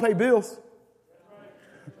 sex don't pay bills.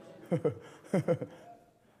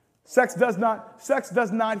 Sex does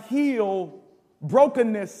not heal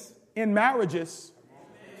brokenness in marriages.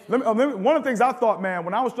 One of the things I thought, man,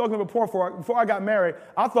 when I was struggling with porn before I got married,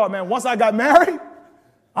 I thought, man, once I got married,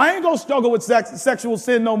 I ain't going to struggle with sexual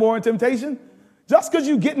sin no more and temptation. Just because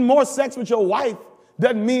you're getting more sex with your wife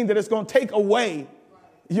doesn't mean that it's going to take away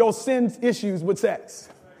your sin issues with sex.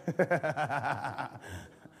 The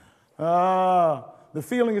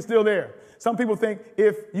feeling is still there. Some people think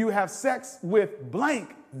if you have sex with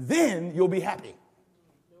blank, then you'll be happy.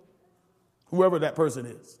 Whoever that person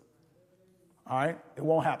is. All right? It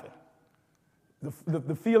won't happen.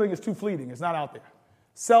 The feeling is too fleeting. It's not out there.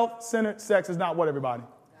 Self-centered sex is not what, everybody?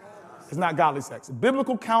 It's not godly sex.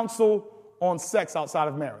 Biblical counsel on sex outside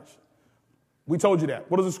of marriage. We told you that.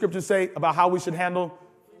 What does the scripture say about how we should handle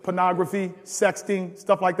pornography, sexting,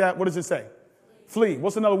 stuff like that? What does it say? Flee.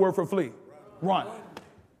 What's another word for flee? Run.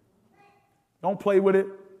 Don't play with it.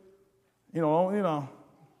 You know,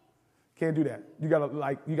 can't do that. You gotta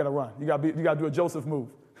run. You gotta do a Joseph move.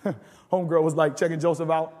 Homegirl was like checking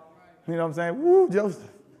Joseph out. You know what I'm saying? Woo, Joseph.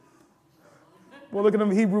 Boy, look at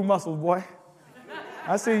them Hebrew muscles, boy.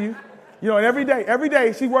 I see you. You know, and every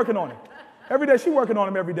day she's working on him. Every day she's working on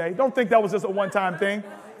him every day. Don't think that was just a one-time thing.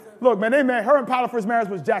 Look, man, her and Potiphar's marriage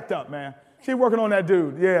was jacked up, man. She's working on that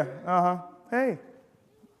dude. Yeah. Hey.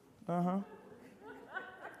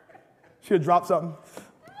 She'll drop something.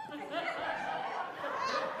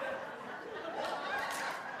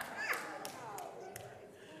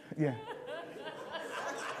 Yeah.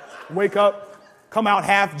 Wake up, come out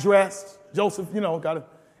half dressed. Joseph, got it.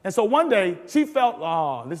 And so one day she felt,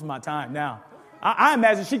 oh, this is my time now. I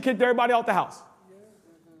imagine she kicked everybody out the house.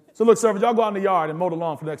 So look, servant, y'all go out in the yard and mow the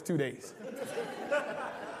lawn for the next 2 days.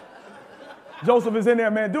 Joseph is in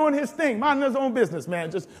there, man, doing his thing, minding his own business,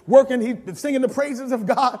 man, just working. He's singing the praises of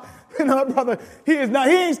God. Brother, he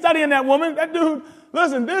ain't studying that woman. That dude,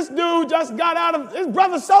 listen, this dude just got out of, his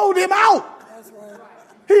brother sold him out. That's right.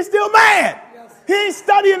 He's still mad. Yes. He ain't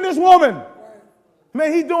studying this woman. Right.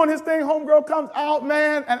 Man, he's doing his thing. Homegirl comes out,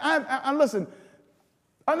 man, and I listen,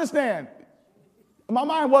 understand, my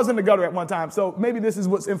mind was in the gutter at one time, so maybe this is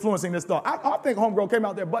what's influencing this thought. I think homegirl came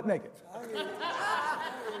out there butt naked.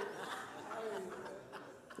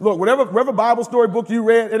 Look, whatever Bible story book you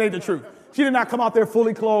read, it ain't the truth. She did not come out there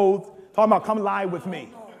fully clothed, talking about come lie with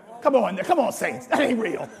me. Come on, saints. That ain't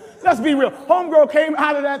real. Let's be real. Homegirl came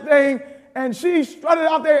out of that thing, and she strutted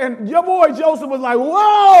out there, and your boy Joseph was like,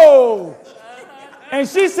 whoa! And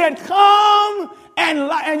she said, come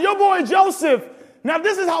and your boy Joseph. Now,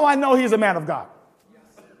 this is how I know he's a man of God.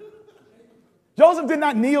 Joseph did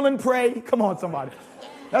not kneel and pray. Come on, somebody.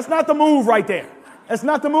 That's not the move right there. That's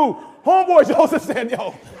not the move. Homeboy Joseph said,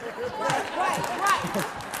 yo.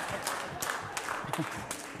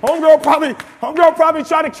 Homegirl probably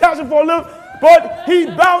tried to catch him for a little, but he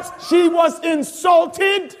bounced. She was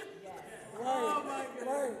insulted.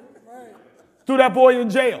 Threw that boy in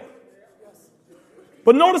jail.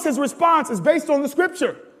 But notice his response is based on the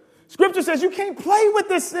scripture. Scripture says you can't play with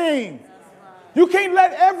this thing. You can't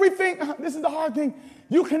let everything, this is the hard thing,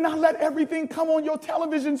 you cannot let everything come on your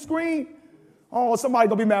television screen. Oh, somebody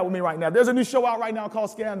gonna be mad with me right now. There's a new show out right now called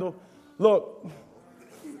Scandal. Look,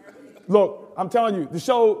 I'm telling you, the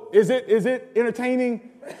show, is it entertaining?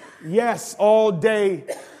 Yes, all day.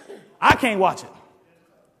 I can't watch it.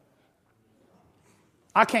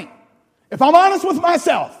 I can't. If I'm honest with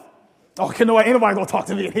myself, ain't nobody gonna talk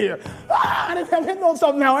to me in here. I didn't know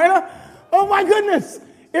something now, Anna. Oh my goodness.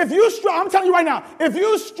 I'm telling you right now, if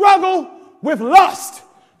you struggle with lust,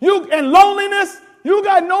 and loneliness, you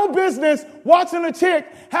got no business watching a chick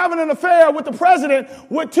having an affair with the president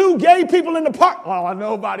with two gay people in the park. Oh,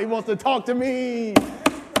 nobody wants to talk to me.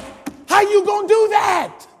 How you gonna do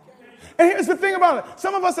that? And here's the thing about it.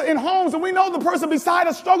 Some of us are in homes and we know the person beside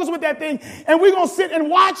us struggles with that thing, and we're gonna sit and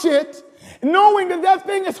watch it knowing that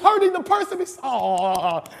thing is hurting the person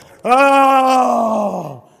beside.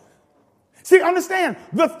 See, understand,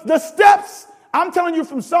 the steps, I'm telling you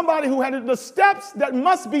from somebody who had the steps that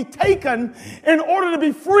must be taken in order to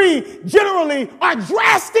be free generally are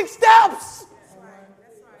drastic steps.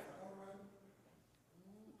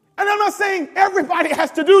 And I'm not saying everybody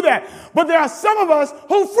has to do that, but there are some of us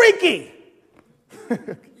who freaky.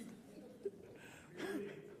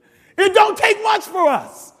 It don't take much for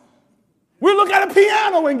us. We look at a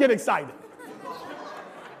piano and get excited.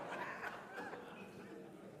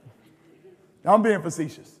 I'm being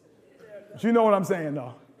facetious. But you know what I'm saying,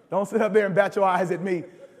 though. Don't sit up there and bat your eyes at me.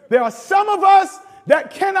 There are some of us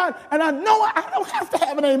that cannot, and I know I don't have to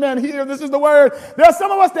have an amen here. This is the word. There are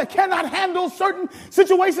some of us that cannot handle certain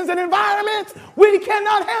situations and environments. We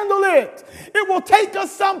cannot handle it. It will take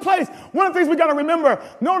us someplace. One of the things we got to remember,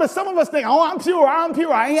 notice some of us think, I'm pure.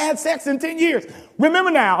 I ain't had sex in 10 years.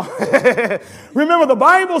 Remember now, remember the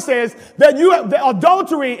Bible says that the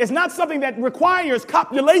adultery is not something that requires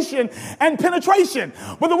copulation and penetration.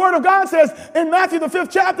 But the Word of God says in Matthew the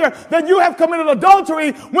 5th chapter that you have committed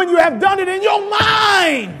adultery when you have done it in your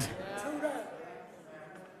mind.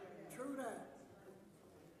 True that.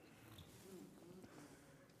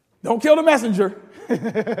 Don't kill the messenger.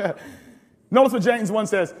 Notice what James 1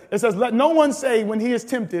 says. It says, let no one say when he is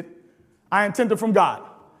tempted, I am tempted from God.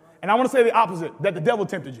 And I want to say the opposite, that the devil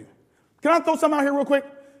tempted you. Can I throw something out here real quick?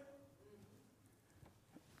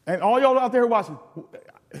 And all y'all out there watching,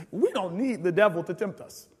 we don't need the devil to tempt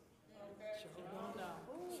us.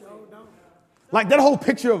 Like that whole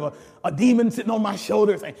picture of a demon sitting on my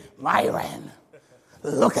shoulder saying, Myron,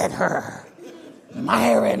 look at her.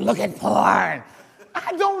 Myron, look at porn.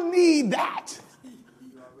 I don't need that.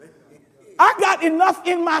 I got enough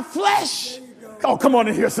in my flesh. Oh, come on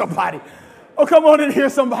in here, somebody. Oh, come on in here,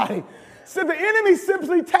 somebody. So the enemy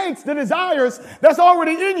simply takes the desires that's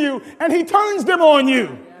already in you and he turns them on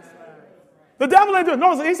you. The devil ain't doing it.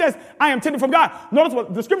 Notice he says, I am tempted from God. Notice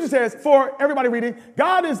what the scripture says for everybody reading.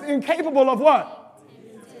 God is incapable of what?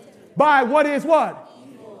 By what is what?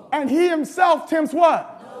 And he himself tempts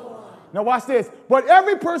what? Now watch this. But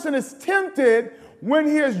every person is tempted when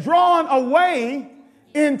he is drawn away,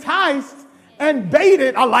 enticed, and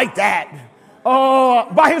baited. I like that.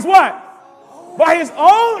 By his what? By his own.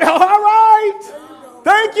 All right.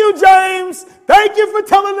 Thank you, James. Thank you for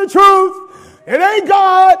telling the truth. It ain't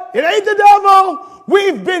God. It ain't the devil.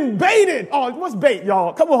 We've been baited. Oh, what's bait,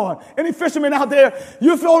 y'all? Come on. Any fishermen out there?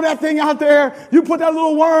 You throw that thing out there. You put that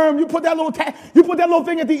little worm. You put that little you put that little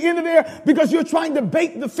thing at the end of there because you're trying to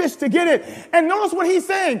bait the fish to get it. And notice what he's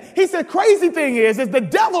saying. He said, crazy thing is the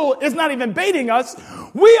devil is not even baiting us.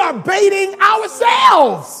 We are baiting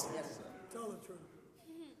ourselves.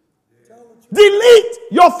 Delete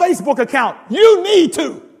your Facebook account. You need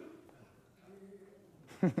to.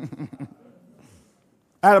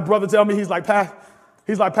 I had a brother tell me, he's like, Pastor,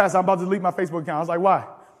 I'm about to delete my Facebook account. I was like, why? I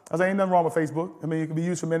was like, ain't nothing wrong with Facebook. I mean, it can be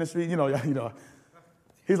used for ministry, you know.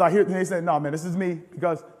 He's like, here, and he said, no, man, this is me.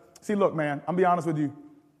 Because, see, look, man, I'm be honest with you.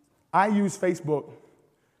 I use Facebook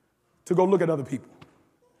to go look at other people.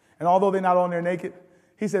 And although they're not on there naked,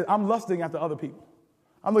 he said, I'm lusting after other people.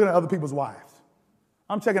 I'm looking at other people's wives.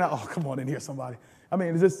 I'm checking out, oh, come on in here, somebody. I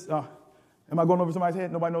mean, is this, am I going over somebody's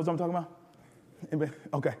head? Nobody knows what I'm talking about?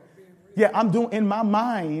 Okay. Yeah, I'm doing in my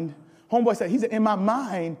mind. Homeboy said, he said, in my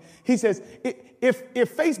mind, he says,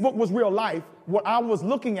 if Facebook was real life, what I was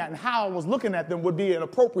looking at and how I was looking at them would be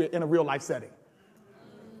inappropriate in a real life setting.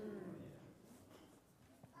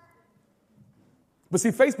 But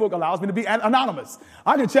see, Facebook allows me to be anonymous.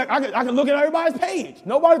 I can check, I can look at everybody's page.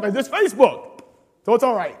 Nobody's, it's Facebook. So it's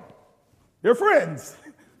all right. They're friends.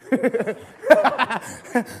 These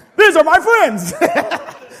are my friends.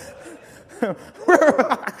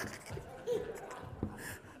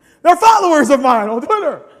 They're followers of mine on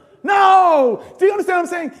Twitter. No. Do you understand what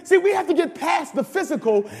I'm saying? See, we have to get past the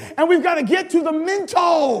physical and we've got to get to the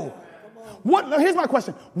mental. Here's my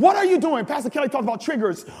question. What are you doing? Pastor Kelly talked about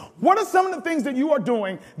triggers. What are some of the things that you are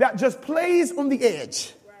doing that just plays on the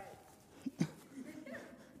edge?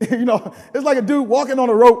 You know, it's like a dude walking on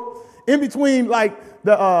a rope in between like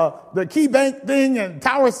the Key Bank thing and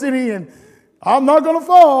Tower City, and I'm not going to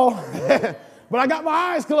fall. But I got my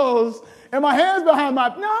eyes closed and my hands behind my...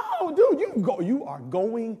 No, dude, you are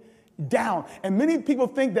going down. And many people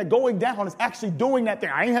think that going down is actually doing that thing.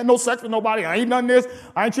 I ain't had no sex with nobody. I ain't done this.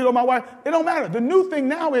 I ain't cheated on my wife. It don't matter. The new thing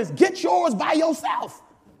now is get yours by yourself.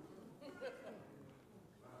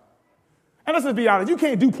 And let's just be honest. You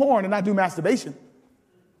can't do porn and not do masturbation.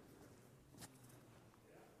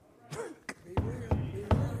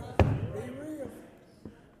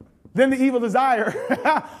 Then the evil desire,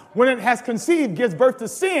 when it has conceived, gives birth to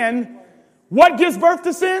sin. What gives birth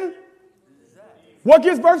to sin? What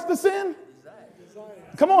gives birth to sin?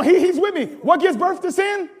 Come on, he's with me. What gives birth to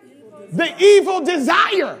sin? The evil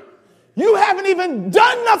desire. You haven't even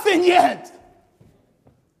done nothing yet.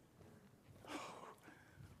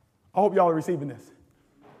 I hope y'all are receiving this.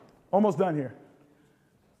 Almost done here.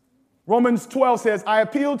 Romans 12 says, I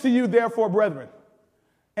appeal to you, therefore, brethren,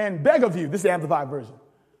 and beg of you, this is the Amplified version,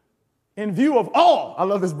 in view of all, I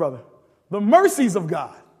love this, brother, the mercies of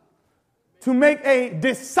God, to make a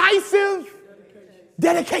decisive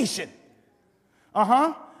dedication.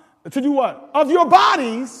 To do what? Of your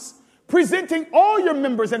bodies, presenting all your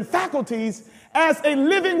members and faculties as a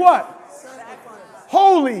living what? Sacrifice.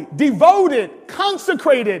 Holy, devoted,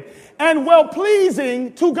 consecrated, and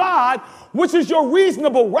well-pleasing to God, which is your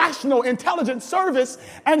reasonable, rational, intelligent service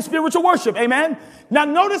and spiritual worship. Amen? Now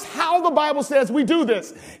notice how the Bible says we do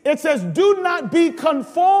this. It says, do not be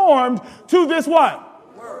conformed to this what?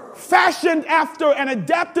 Fashioned after and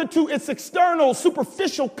adapted to its external,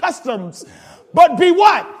 superficial customs, but be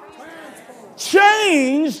what?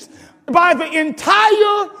 Changed by the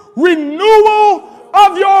entire renewal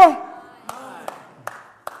of your...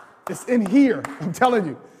 It's in here. I'm telling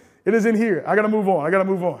you. It is in here. I got to move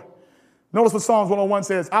on. Notice what Psalms 101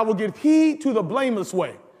 says. I will give heed to the blameless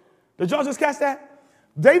way. Did y'all just catch that?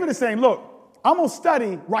 David is saying, look, I'm going to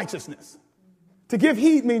study righteousness. To give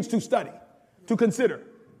heed means to study, to consider.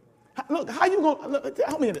 Look, how you going?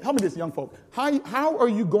 Help me this, young folk. How are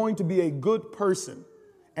you going to be a good person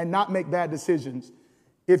and not make bad decisions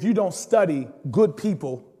if you don't study good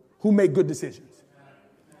people who make good decisions?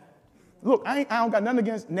 Look, I don't got nothing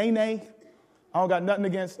against Nene. I don't got nothing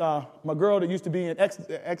against my girl that used to be in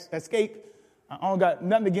Escape. I don't got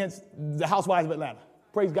nothing against the Housewives of Atlanta.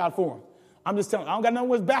 Praise God for them. I'm just telling you, I don't got nothing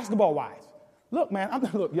with basketball wives. Look, man,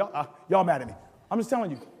 look, y'all mad at me. I'm just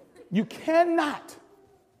telling you, you cannot.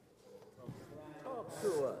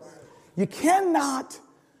 You cannot,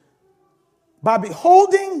 by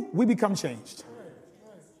beholding, we become changed.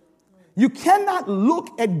 You cannot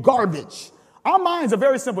look at garbage. Our minds are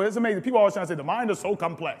very simple. It's amazing. People always trying to say the mind is so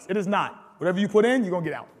complex. It is not. Whatever you put in, you're going to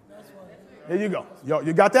get out. There you go.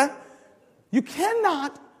 You got that? You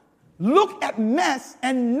cannot look at mess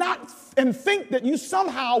and think that you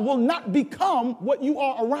somehow will not become what you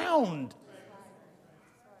are around.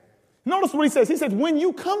 Notice what he says. He says, when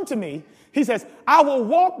you come to me, he says, I will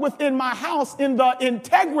walk within my house in the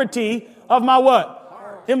integrity of my what?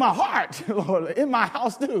 Heart. In my heart, Lord, in my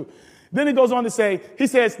house too. Then he goes on to say, he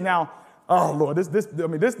says, now, oh Lord,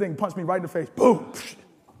 this thing punched me right in the face. Boom.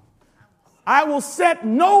 I will set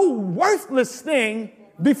no worthless thing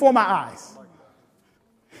before my eyes.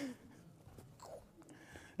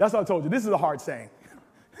 That's what I told you. This is a hard saying.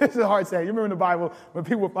 This is a hard saying. You remember in the Bible when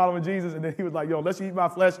people were following Jesus and then he was like, yo, unless you eat my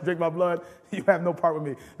flesh, drink my blood, you have no part with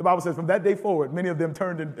me. The Bible says from that day forward, many of them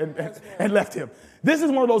turned and left him. This is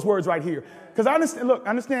one of those words right here. Because I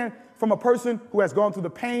understand from a person who has gone through the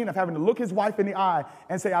pain of having to look his wife in the eye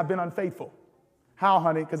and say, I've been unfaithful. How,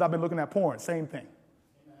 honey? Because I've been looking at porn. Same thing.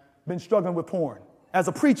 Been struggling with porn. As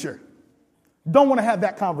a preacher, don't want to have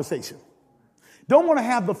that conversation. Don't want to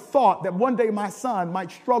have the thought that one day my son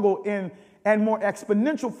might struggle in and more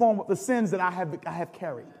exponential form of the sins that I have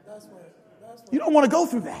carried. You don't want to go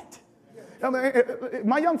through that. I mean,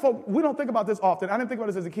 my young folk, we don't think about this often. I didn't think about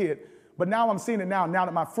this as a kid, but now I'm seeing it now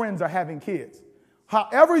that my friends are having kids.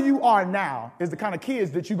 However you are now is the kind of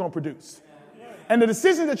kids that you're going to produce. And the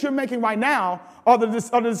decisions that you're making right now are the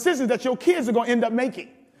decisions that your kids are going to end up making.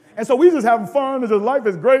 And so we just having fun, and just life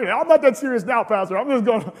is great. I'm not that serious now, Pastor. I'm just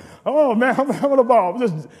going, oh man, I'm having a ball.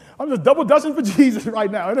 I'm just double dutching for Jesus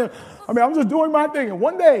right now. And I'm just doing my thing. And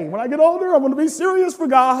one day, when I get older, I'm going to be serious for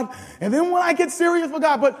God. And then when I get serious for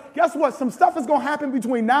God, but guess what? Some stuff is going to happen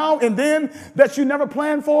between now and then that you never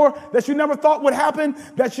planned for, that you never thought would happen,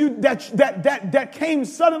 that came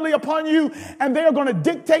suddenly upon you, and they are going to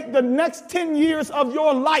dictate the next 10 years of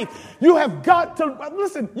your life. You have got to,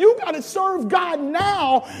 listen, you got to serve God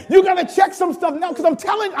now. You got to check some stuff now, because I'm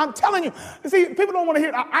telling you. See, people don't want to hear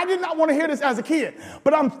it. I did not want to hear this as a kid,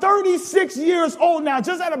 but I'm 36 years old now.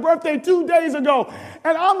 Just had a birthday 2 days ago,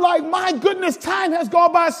 and I'm like, my goodness, time has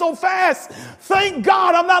gone by so fast. Thank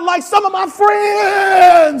God I'm not like some of my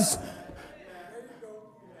friends.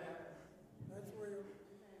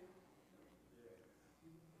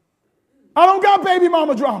 I don't got baby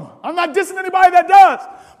mama drama. I'm not dissing anybody that does.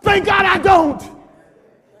 Thank God I don't.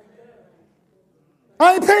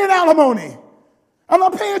 I ain't paying alimony. I'm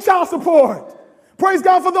not paying child support. Praise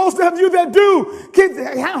God for those of you that do.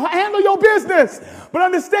 Handle your business. But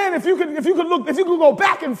understand, if you could go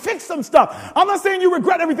back and fix some stuff. I'm not saying you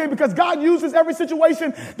regret everything, because God uses every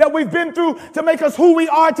situation that we've been through to make us who we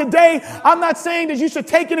are today. I'm not saying that you should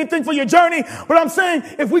take anything for your journey, but I'm saying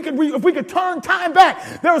if we could turn time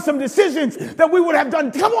back, there are some decisions that we would have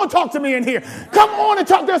done. Come on, talk to me in here. Come on and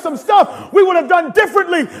talk. There's some stuff we would have done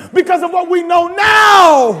differently because of what we know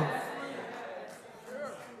now.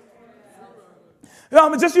 I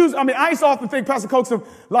used to often think, Pastor Coaxum,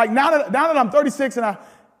 like now that I'm 36 and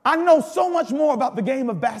I know so much more about the game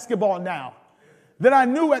of basketball now than I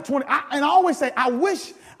knew at 20. And I always say, I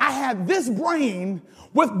wish I had this brain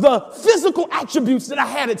with the physical attributes that I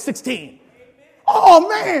had at 16. Oh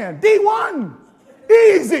man, D1,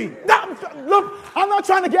 easy. Look, I'm not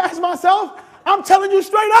trying to gas myself. I'm telling you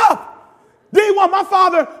straight up. D1, my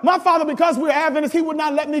father, because we're Adventists, he would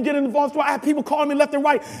not let me get involved. So I had people calling me left and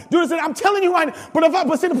right. Dude said, I'm telling you right now.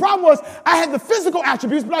 But see, the problem was I had the physical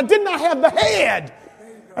attributes, but I did not have the head.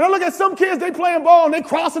 And I look at some kids, they playing ball and they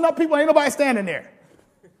crossing up people. Ain't nobody standing there.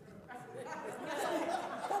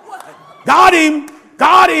 Got him.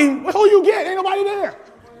 Well, who you get? Ain't nobody there.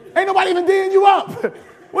 Ain't nobody even D'ing you up.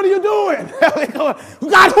 What are you doing? Who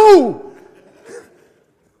got who?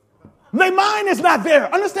 Their mind is not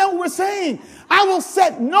there. Understand what we're saying? I will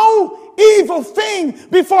set no evil thing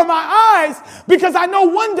before my eyes, because I know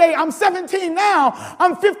one day I'm 17 now,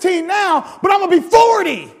 I'm 15 now, but I'm going to be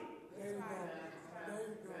 40.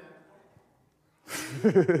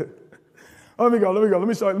 Let me go. Let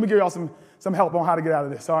me show you. Let me give y'all some help on how to get out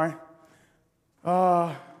of this, all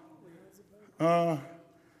right?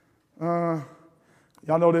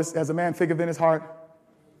 Y'all know this, as a man thinketh in his heart.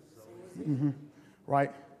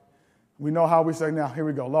 Right? We know how we say now. Here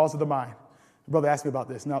we go. Laws of the mind. Brother asked me about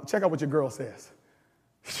this. Now, check out what your girl says.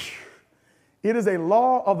 It is a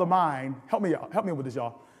law of the mind. Help me out. Help me with this,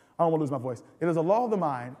 y'all. I don't want to lose my voice. It is a law of the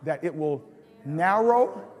mind that it will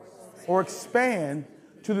narrow or expand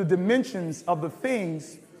to the dimensions of the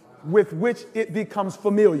things with which it becomes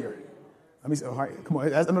familiar. Let me say, all right, come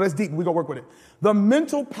on. I know that's deep. We're going to work with it. The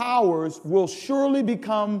mental powers will surely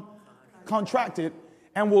become contracted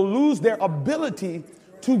and will lose their ability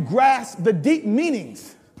to grasp the deep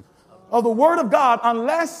meanings of the Word of God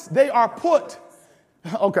unless they are put.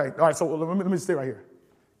 Okay, all right, so let me stay right here.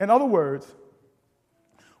 In other words,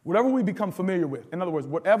 whatever we become familiar with, in other words,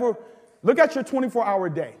 look at your 24-hour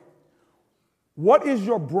day. What is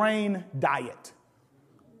your brain diet?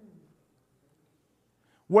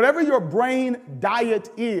 Whatever your brain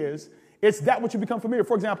diet is, it's that what you become familiar.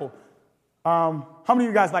 For example, how many of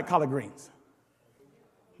you guys like collard greens?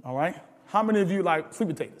 All right. How many of you like sweet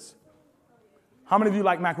potatoes? How many of you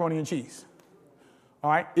like macaroni and cheese? All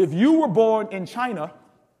right. If you were born in China,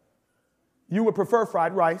 you would prefer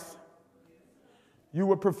fried rice. You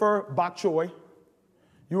would prefer bok choy.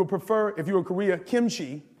 You would prefer, if you were in Korea,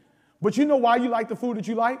 kimchi. But you know why you like the food that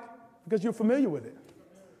you like? Because you're familiar with it.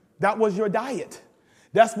 That was your diet.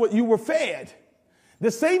 That's what you were fed.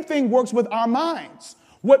 The same thing works with our minds.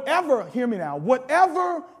 Hear me now,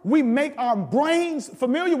 whatever we make our brains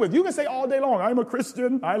familiar with, you can say all day long, I'm a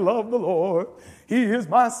Christian, I love the Lord, He is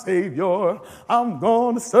my Savior, I'm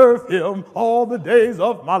going to serve Him all the days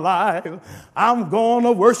of my life, I'm going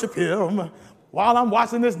to worship Him while I'm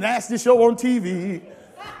watching this nasty show on TV,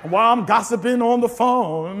 while I'm gossiping on the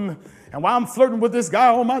phone, and while I'm flirting with this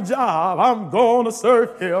guy on my job, I'm going to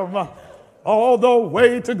serve Him. all the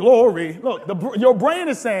way to glory. Look, your brain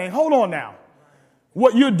is saying, hold on now.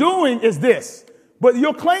 What you're doing is this, but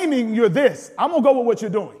you're claiming you're this. I'm going to go with what you're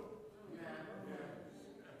doing.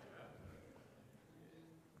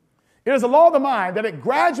 It is a law of the mind that it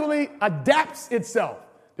gradually adapts itself.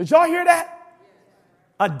 Did y'all hear that?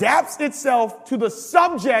 Adapts itself to the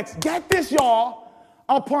subjects, get this, y'all,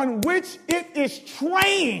 upon which it is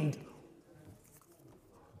trained.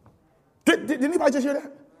 Did anybody just hear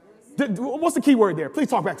that? What's the key word there? Please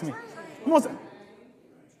talk back to me. Look,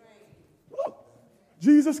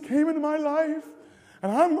 Jesus came into my life,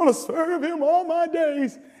 and I'm going to serve him all my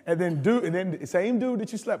days. And then the same dude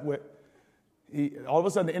that you slept with, all of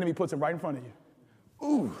a sudden the enemy puts him right in front of you.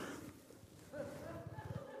 Ooh.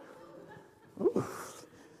 Ooh.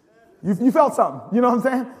 You felt something. You know what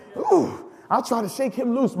I'm saying? Ooh. I'll try to shake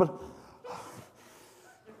him loose, but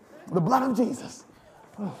the blood of Jesus.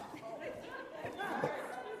 Ooh.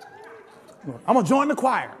 I'm going to join the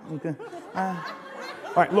choir. Okay. All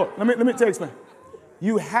right, look, let me tell you explain.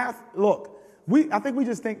 I think we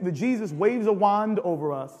just think that Jesus waves a wand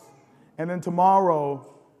over us, and then tomorrow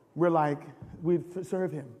we're like, we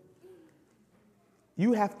serve him.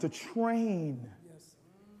 You have to train.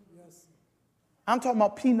 Yes. I'm talking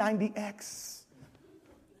about P90X.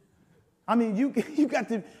 I mean, you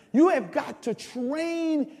have got to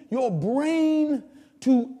train your brain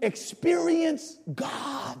to experience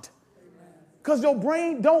God. Because your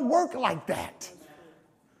brain don't work like that.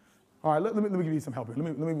 All right, let me give you some help here.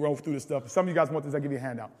 Let me roll through this stuff. If some of you guys want this, I'll give you a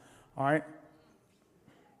handout. All right?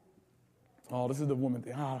 Oh, this is the woman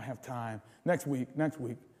thing. Oh, I don't have time. Next week.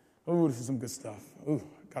 Oh, this is some good stuff. Oh,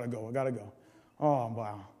 I gotta go. Oh,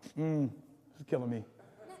 wow. This is killing me.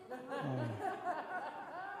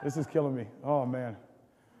 This is killing me. Oh, man.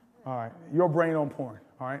 All right, your brain on porn.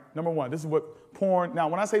 All right, number one, this is what porn. Now,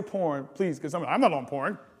 when I say porn, please, because I'm not on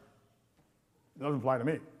porn. It doesn't apply to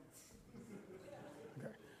me.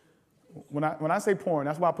 Okay. When I say porn,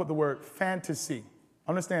 that's why I put the word fantasy.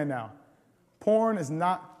 Understand now, porn is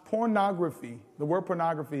not pornography. The word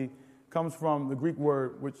pornography comes from the Greek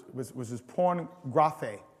word which is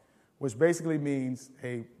pornographe, which basically means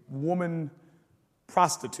a woman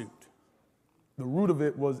prostitute. The root of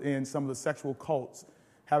it was in some of the sexual cults.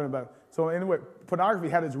 So anyway, pornography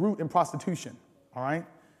had its root in prostitution, all right?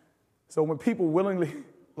 So when people willingly,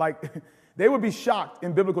 they would be shocked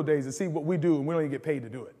in biblical days to see what we do, and we don't even get paid to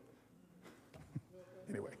do it.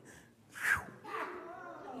 Anyway.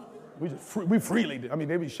 We freely do. I mean,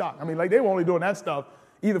 they'd be shocked. I mean, they were only doing that stuff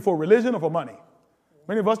either for religion or for money.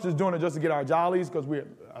 Many of us just doing it just to get our jollies because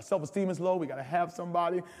our self-esteem is low. We got to have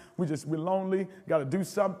somebody. We're lonely. Got to do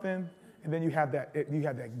something. And then you have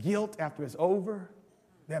that guilt after it's over.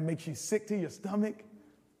 That makes you sick to your stomach.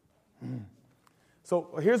 So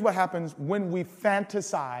here's what happens when we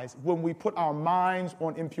fantasize, when we put our minds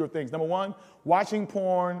on impure things. Number one, watching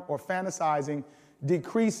porn or fantasizing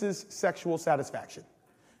decreases sexual satisfaction.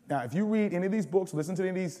 Now, if you read any of these books, listen to any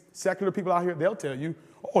of these secular people out here, they'll tell you,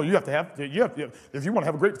 oh, if you want to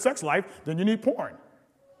have a great sex life, then you need porn.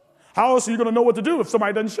 How else are you going to know what to do if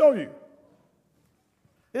somebody doesn't show you?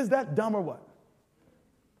 Is that dumb or what?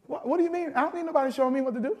 What do you mean? I don't need nobody showing me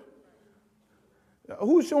what to do.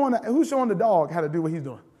 Who's showing the dog how to do what he's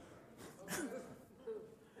doing?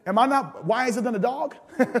 Am I not wiser than a dog?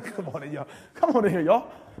 Come on in, y'all. Come on in here,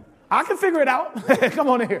 y'all. I can figure it out. Come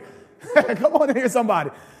on in here. Come on in here, somebody.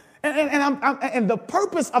 And the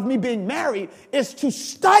purpose of me being married is to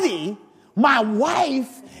study my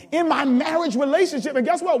wife in my marriage relationship. And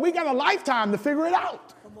guess what? We got a lifetime to figure it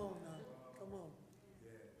out.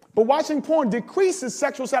 But watching porn decreases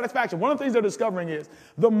sexual satisfaction. One of the things they're discovering is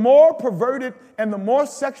the more perverted and the more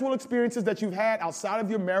sexual experiences that you've had outside of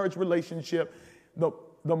your marriage relationship,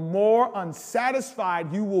 the more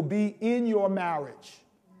unsatisfied you will be in your marriage.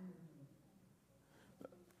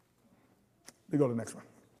 Let me go to the next one.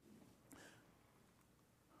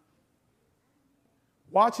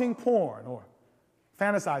 Watching porn or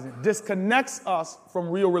fantasizing disconnects us from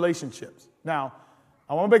real relationships. Now,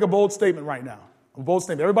 I want to make a bold statement right now. A bold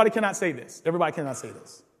statement. Everybody cannot say this.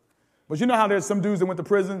 But you know how there's some dudes that went to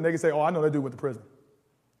prison? They can say, oh, I know that dude went to prison.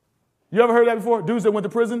 You ever heard that before? Dudes that went to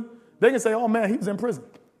prison? They can say, oh, man, he was in prison.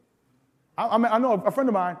 I know a friend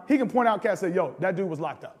of mine, he can point out cats and say, yo, that dude was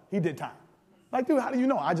locked up. He did time. Like, dude, how do you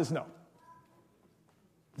know? I just know.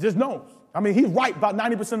 Just knows. I mean, he's right about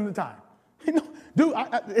 90% of the time. Dude,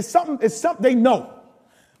 it's something they know.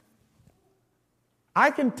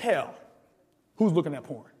 I can tell who's looking at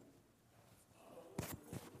porn.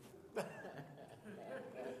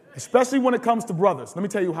 Especially when it comes to brothers. Let me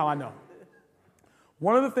tell you how I know.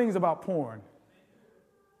 One of the things about porn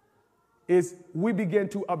is we begin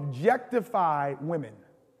to objectify women.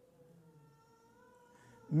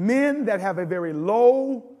 Men that have a very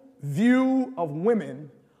low view of women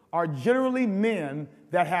are generally men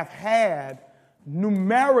that have had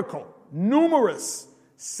numerous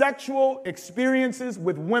sexual experiences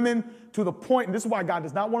with women to the point, and this is why God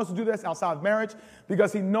does not want us to do this outside of marriage,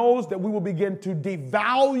 because he knows that we will begin to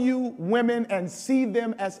devalue women and see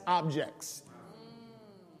them as objects.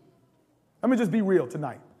 Let me just be real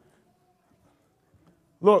tonight.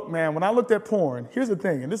 Look, man, when I looked at porn, here's the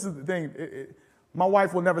thing, and this is the thing. My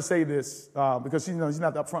wife will never say this because she's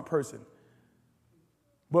not the upfront person.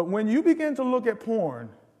 But when you begin to look at porn,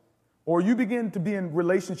 or you begin to be in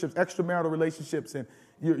relationships, extramarital relationships, and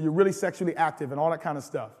you're really sexually active and all that kind of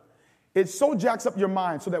stuff, it so jacks up your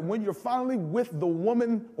mind so that when you're finally with the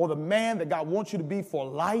woman or the man that God wants you to be for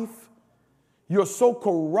life, you're so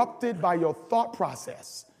corrupted by your thought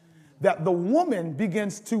process that the woman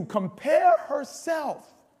begins to compare herself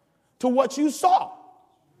to what you saw.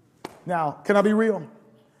 Now, can I be real?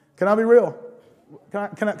 Can I be real?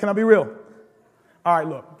 Can I be real? All right,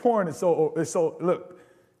 look, porn is look,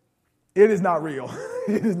 it is not real.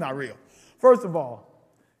 It is not real. First of all,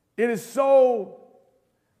 it is so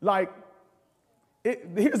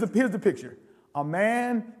here's the picture. A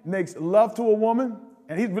man makes love to a woman,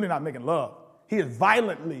 and he's really not making love. He is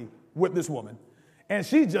violently with this woman, and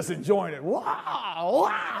she's just enjoying it.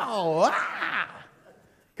 Wow.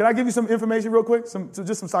 Can I give you some information real quick?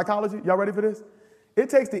 Just some psychology. Y'all ready for this? It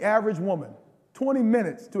takes the average woman 20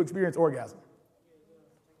 minutes to experience orgasm.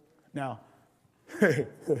 Now, I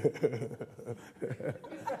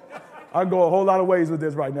can go a whole lot of ways with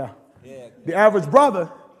this right now. Yeah. The average brother,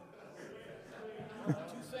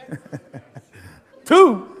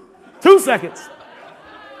 2 seconds.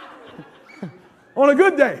 On a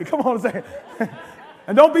good day. Come on, say it.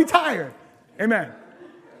 And don't be tired. Amen.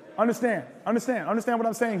 Understand what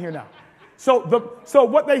I'm saying here now. So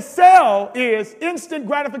what they sell is instant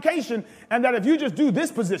gratification, and that if you just do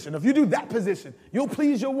this position, if you do that position, you'll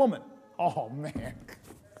please your woman. Oh, man.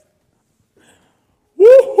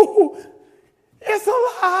 Woo! It's a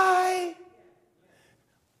lie.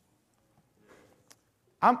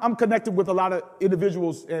 I'm connected with a lot of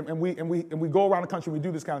individuals, and we go around the country. We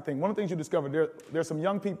do this kind of thing. One of the things you discover, there's some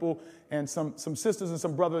young people and some sisters and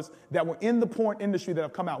some brothers that were in the porn industry that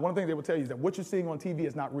have come out. One of the things they will tell you is that what you're seeing on TV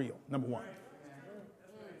is not real. Number one.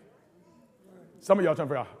 Some of y'all trying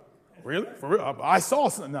to figure out, really? For real? I saw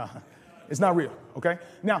something. Nah, it's not real. Okay.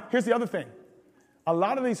 Now here's the other thing. A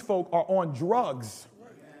lot of these folk are on drugs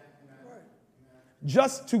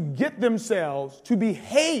just to get themselves to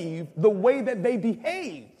behave the way that they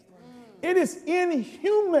behave. It is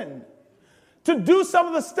inhuman to do some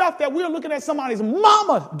of the stuff that we're looking at somebody's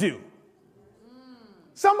mama do,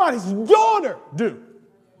 somebody's daughter do,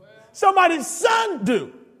 somebody's son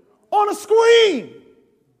do on a screen.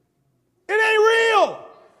 It ain't real.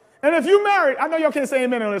 And if you're married, I know y'all can't say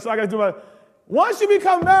amen on this, so I got to do my, once you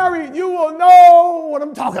become married, you will know what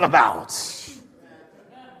I'm talking about.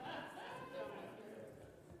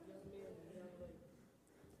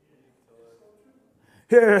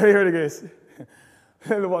 Here it is.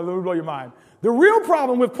 Let me blow your mind. The real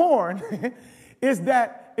problem with porn is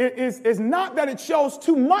that it's not that it shows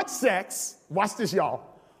too much sex. Watch this, y'all.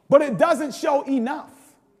 But it doesn't show enough.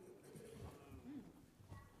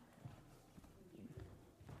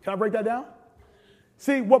 Can I break that down?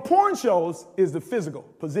 See, what porn shows is the physical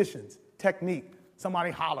positions, technique,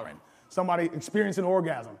 somebody hollering, somebody experiencing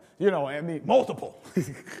orgasm, multiple.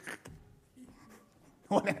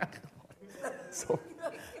 So,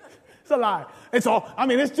 it's a lie. It's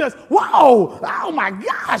just, wow, oh my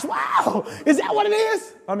gosh, wow. Is that what it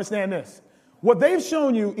is? Understand this. What they've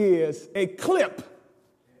shown you is a clip.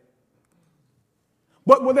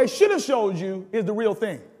 But what they should have showed you is the real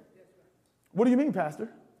thing. What do you mean, Pastor?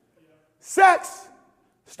 Sex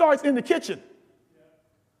starts in the kitchen.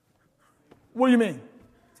 What do you mean?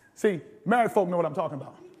 See, married folk know what I'm talking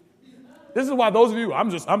about. This is why those of you,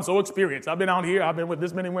 I'm so experienced. I've been out here. I've been with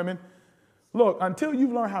this many women. Look, until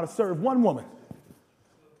you've learned how to serve one woman,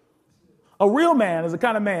 a real man is the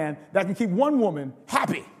kind of man that can keep one woman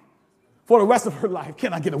happy for the rest of her life.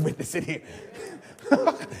 Can I get a witness in here?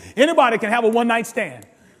 Anybody can have a one-night stand.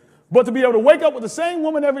 But to be able to wake up with the same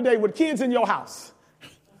woman every day with kids in your house.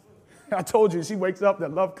 I told you, she wakes up,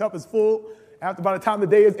 that love cup is full. By the time the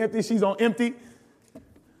day is empty, she's on empty.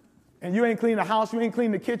 And you ain't cleaned the house, you ain't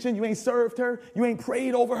cleaned the kitchen, you ain't served her, you ain't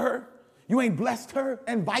prayed over her, you ain't blessed her,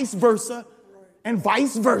 and vice versa. And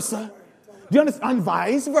vice versa. Do you understand? And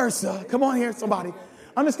vice versa. Come on here, somebody.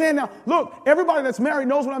 Understand now. Look, everybody that's married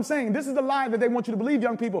knows what I'm saying. This is the lie that they want you to believe,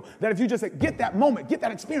 young people, that if you just get that moment, get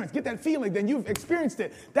that experience, get that feeling, then you've experienced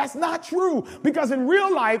it. That's not true. Because in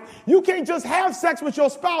real life, you can't just have sex with your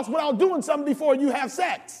spouse without doing something before you have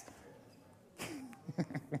sex.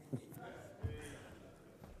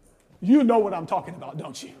 You know what I'm talking about,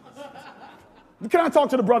 don't you? Can I talk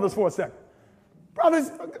to the brothers for a second?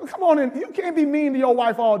 Brothers, come on in. You can't be mean to your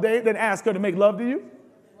wife all day, then ask her to make love to you.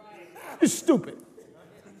 You're stupid.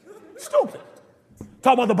 Stupid.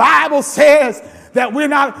 Talk about the Bible says that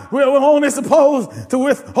we're only supposed to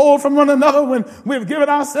withhold from one another when we've given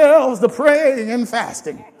ourselves to praying and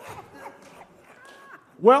fasting.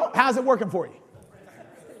 Well, how's it working for you?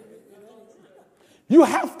 You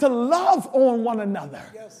have to love on one another.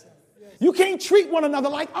 You can't treat one another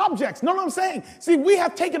like objects. Know what I'm saying? See, we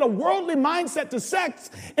have taken a worldly mindset to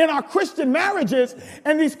sex in our Christian marriages,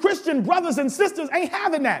 and these Christian brothers and sisters ain't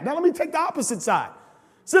having that. Now, let me take the opposite side.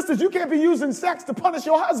 Sisters, you can't be using sex to punish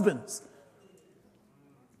your husbands.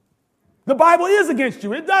 The Bible is against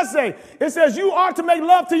you. It does say, it says you are to make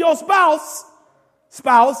love to your spouse.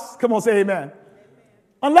 Spouse, come on, say amen.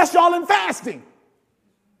 Unless y'all in fasting.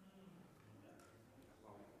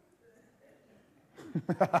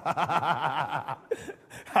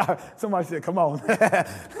 Somebody said, come on.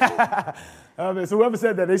 So whoever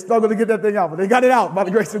said that, they struggled to get that thing out, but they got it out by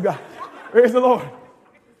the grace of God. Praise the Lord.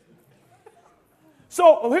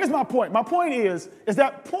 So here's my point. My point is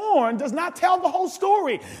that porn does not tell the whole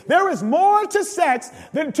story. There is more to sex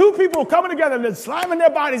than two people coming together and slamming their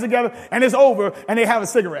bodies together and it's over and they have a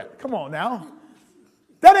cigarette. Come on now.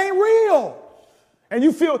 That ain't real. And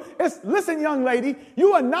you feel, listen, young lady,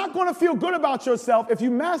 you are not going to feel good about yourself if you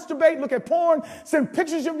masturbate, look at porn, send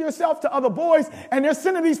pictures of yourself to other boys, and they're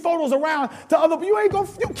sending these photos around to other people.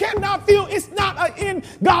 You cannot feel, it's not in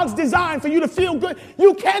God's design for you to feel good.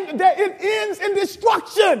 It ends in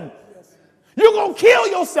destruction. Yes. You're going to kill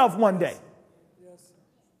yourself one day. Yes.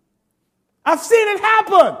 I've seen it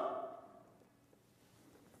happen.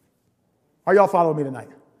 Are y'all following me tonight?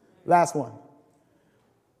 Last one.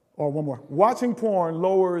 Or one more. Watching porn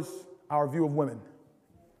lowers our view of women,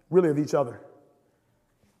 really of each other.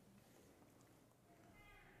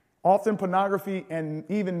 Often pornography and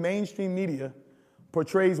even mainstream media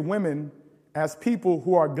portrays women as people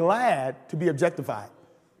who are glad to be objectified.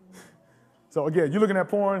 So again, you're looking at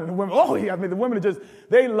porn and the women, the women are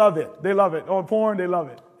they love it. They love it. On porn, they love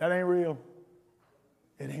it. That ain't real.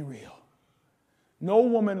 It ain't real. No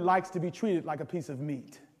woman likes to be treated like a piece of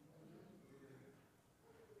meat.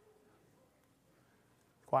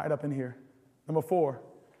 Quiet up in here. Number 4,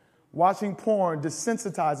 watching porn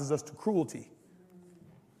desensitizes us to cruelty.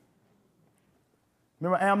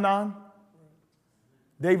 Remember Amnon?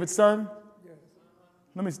 David's son?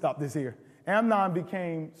 Let me stop this here. Amnon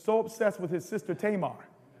became so obsessed with his sister Tamar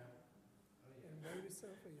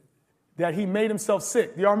that he made himself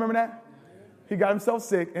sick. Do y'all remember that? He got himself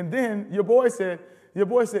sick. And then your boy said,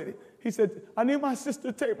 I need my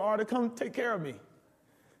sister Tamar to come take care of me.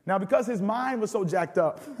 Now, because his mind was so jacked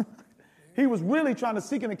up, he was really trying to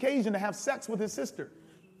seek an occasion to have sex with his sister.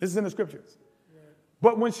 This is in the scriptures.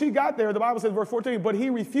 But when she got there, the Bible says, verse 14, but he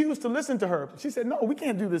refused to listen to her. She said, no, we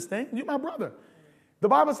can't do this thing. You're my brother. The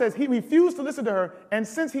Bible says he refused to listen to her, and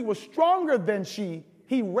since he was stronger than she,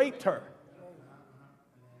 he raped her.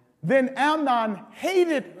 Then Amnon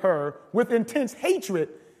hated her with intense hatred.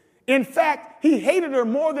 In fact, he hated her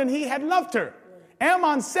more than he had loved her.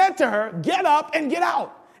 Amnon said to her, get up and get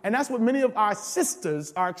out. And that's what many of our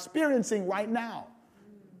sisters are experiencing right now.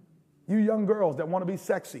 You young girls that want to be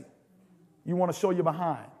sexy. You want to show your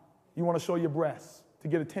behind. You want to show your breasts to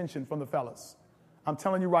get attention from the fellas. I'm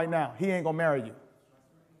telling you right now, he ain't going to marry you.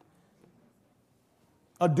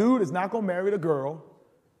 A dude is not going to marry a girl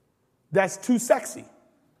that's too sexy.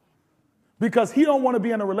 Because he don't want to be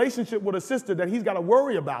in a relationship with a sister that he's got to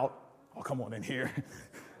worry about. Oh, come on in here.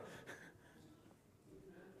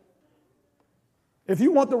 If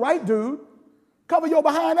you want the right dude, cover your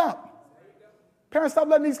behind up. Parents, stop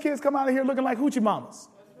letting these kids come out of here looking like hoochie mamas.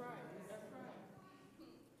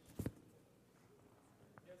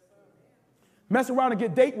 Mess around and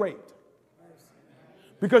get date raped.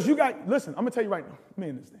 Because listen, I'm going to tell you right now, me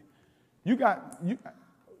and this thing.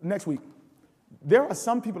 Next week, there are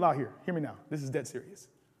some people out here, hear me now, this is dead serious,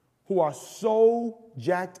 who are so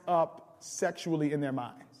jacked up sexually in their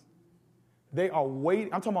minds. They are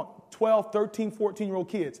waiting. I'm talking about 12, 13, 14-year-old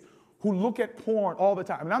kids who look at porn all the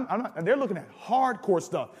time. And they're looking at hardcore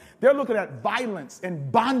stuff. They're looking at violence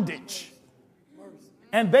and bondage.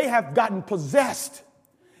 And they have gotten possessed.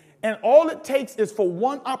 And all it takes is for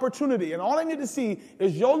one opportunity. And all I need to see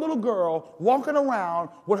is your little girl walking around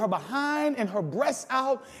with her behind and her breasts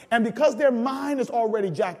out. And because their mind is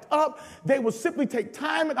already jacked up, they will simply take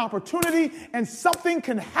time and opportunity, and something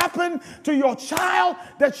can happen to your child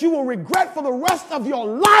that you will regret for the rest of your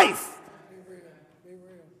life.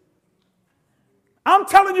 I'm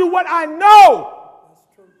telling you what I know.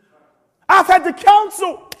 I've had to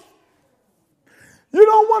counsel. You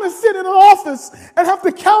don't want to sit in an office and have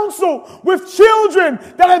to counsel with children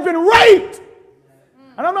that have been raped.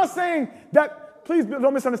 And I'm not saying that, please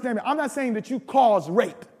don't misunderstand me. I'm not saying that you cause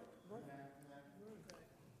rape.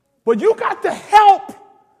 But you got to help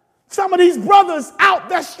some of these brothers out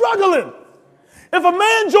that's struggling. If a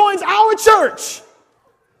man joins our church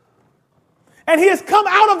and he has come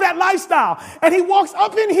out of that lifestyle and he walks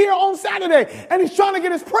up in here on Saturday and he's trying to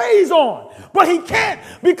get his praise on, but he can't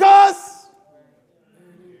because...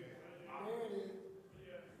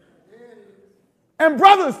 And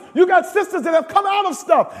brothers, you got sisters that have come out of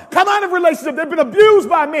stuff, come out of relationships, they've been abused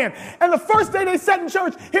by men. And the first day they sat in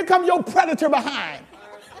church, here come your predator behind.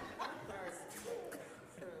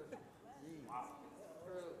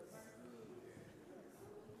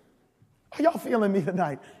 Are y'all feeling me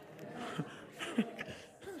tonight?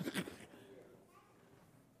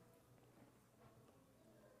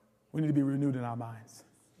 We need to be renewed in our minds.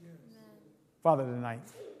 Father, tonight,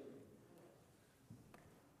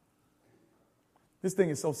 this thing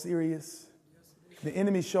is so serious. The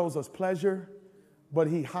enemy shows us pleasure, but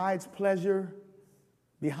he hides pleasure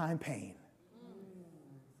behind pain.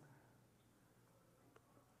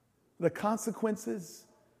 The consequences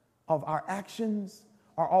of our actions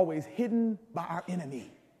are always hidden by our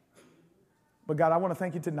enemy. But God, I want to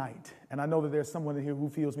thank you tonight. And I know that there's someone in here who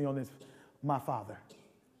feels me on this. My Father,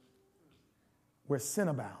 where sin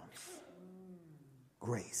abounds,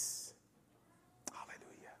 grace.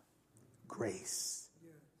 Hallelujah. Grace.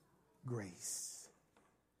 Grace.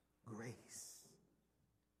 Grace.